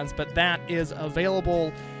on our hands, but that is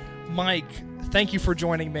available. Mike, thank you for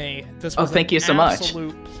joining me. This was thank you so much.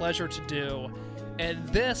 Absolute pleasure to do. And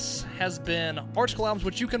this has been Art School Albums,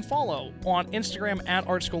 which you can follow on Instagram at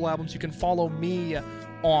Art School Albums. You can follow me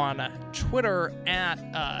on Twitter at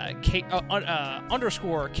 _KSLOW,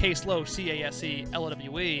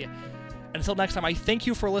 CASELOWE. And until next time, I thank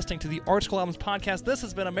you for listening to the Art School Albums podcast. This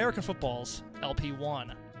has been American Football's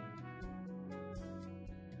LP1.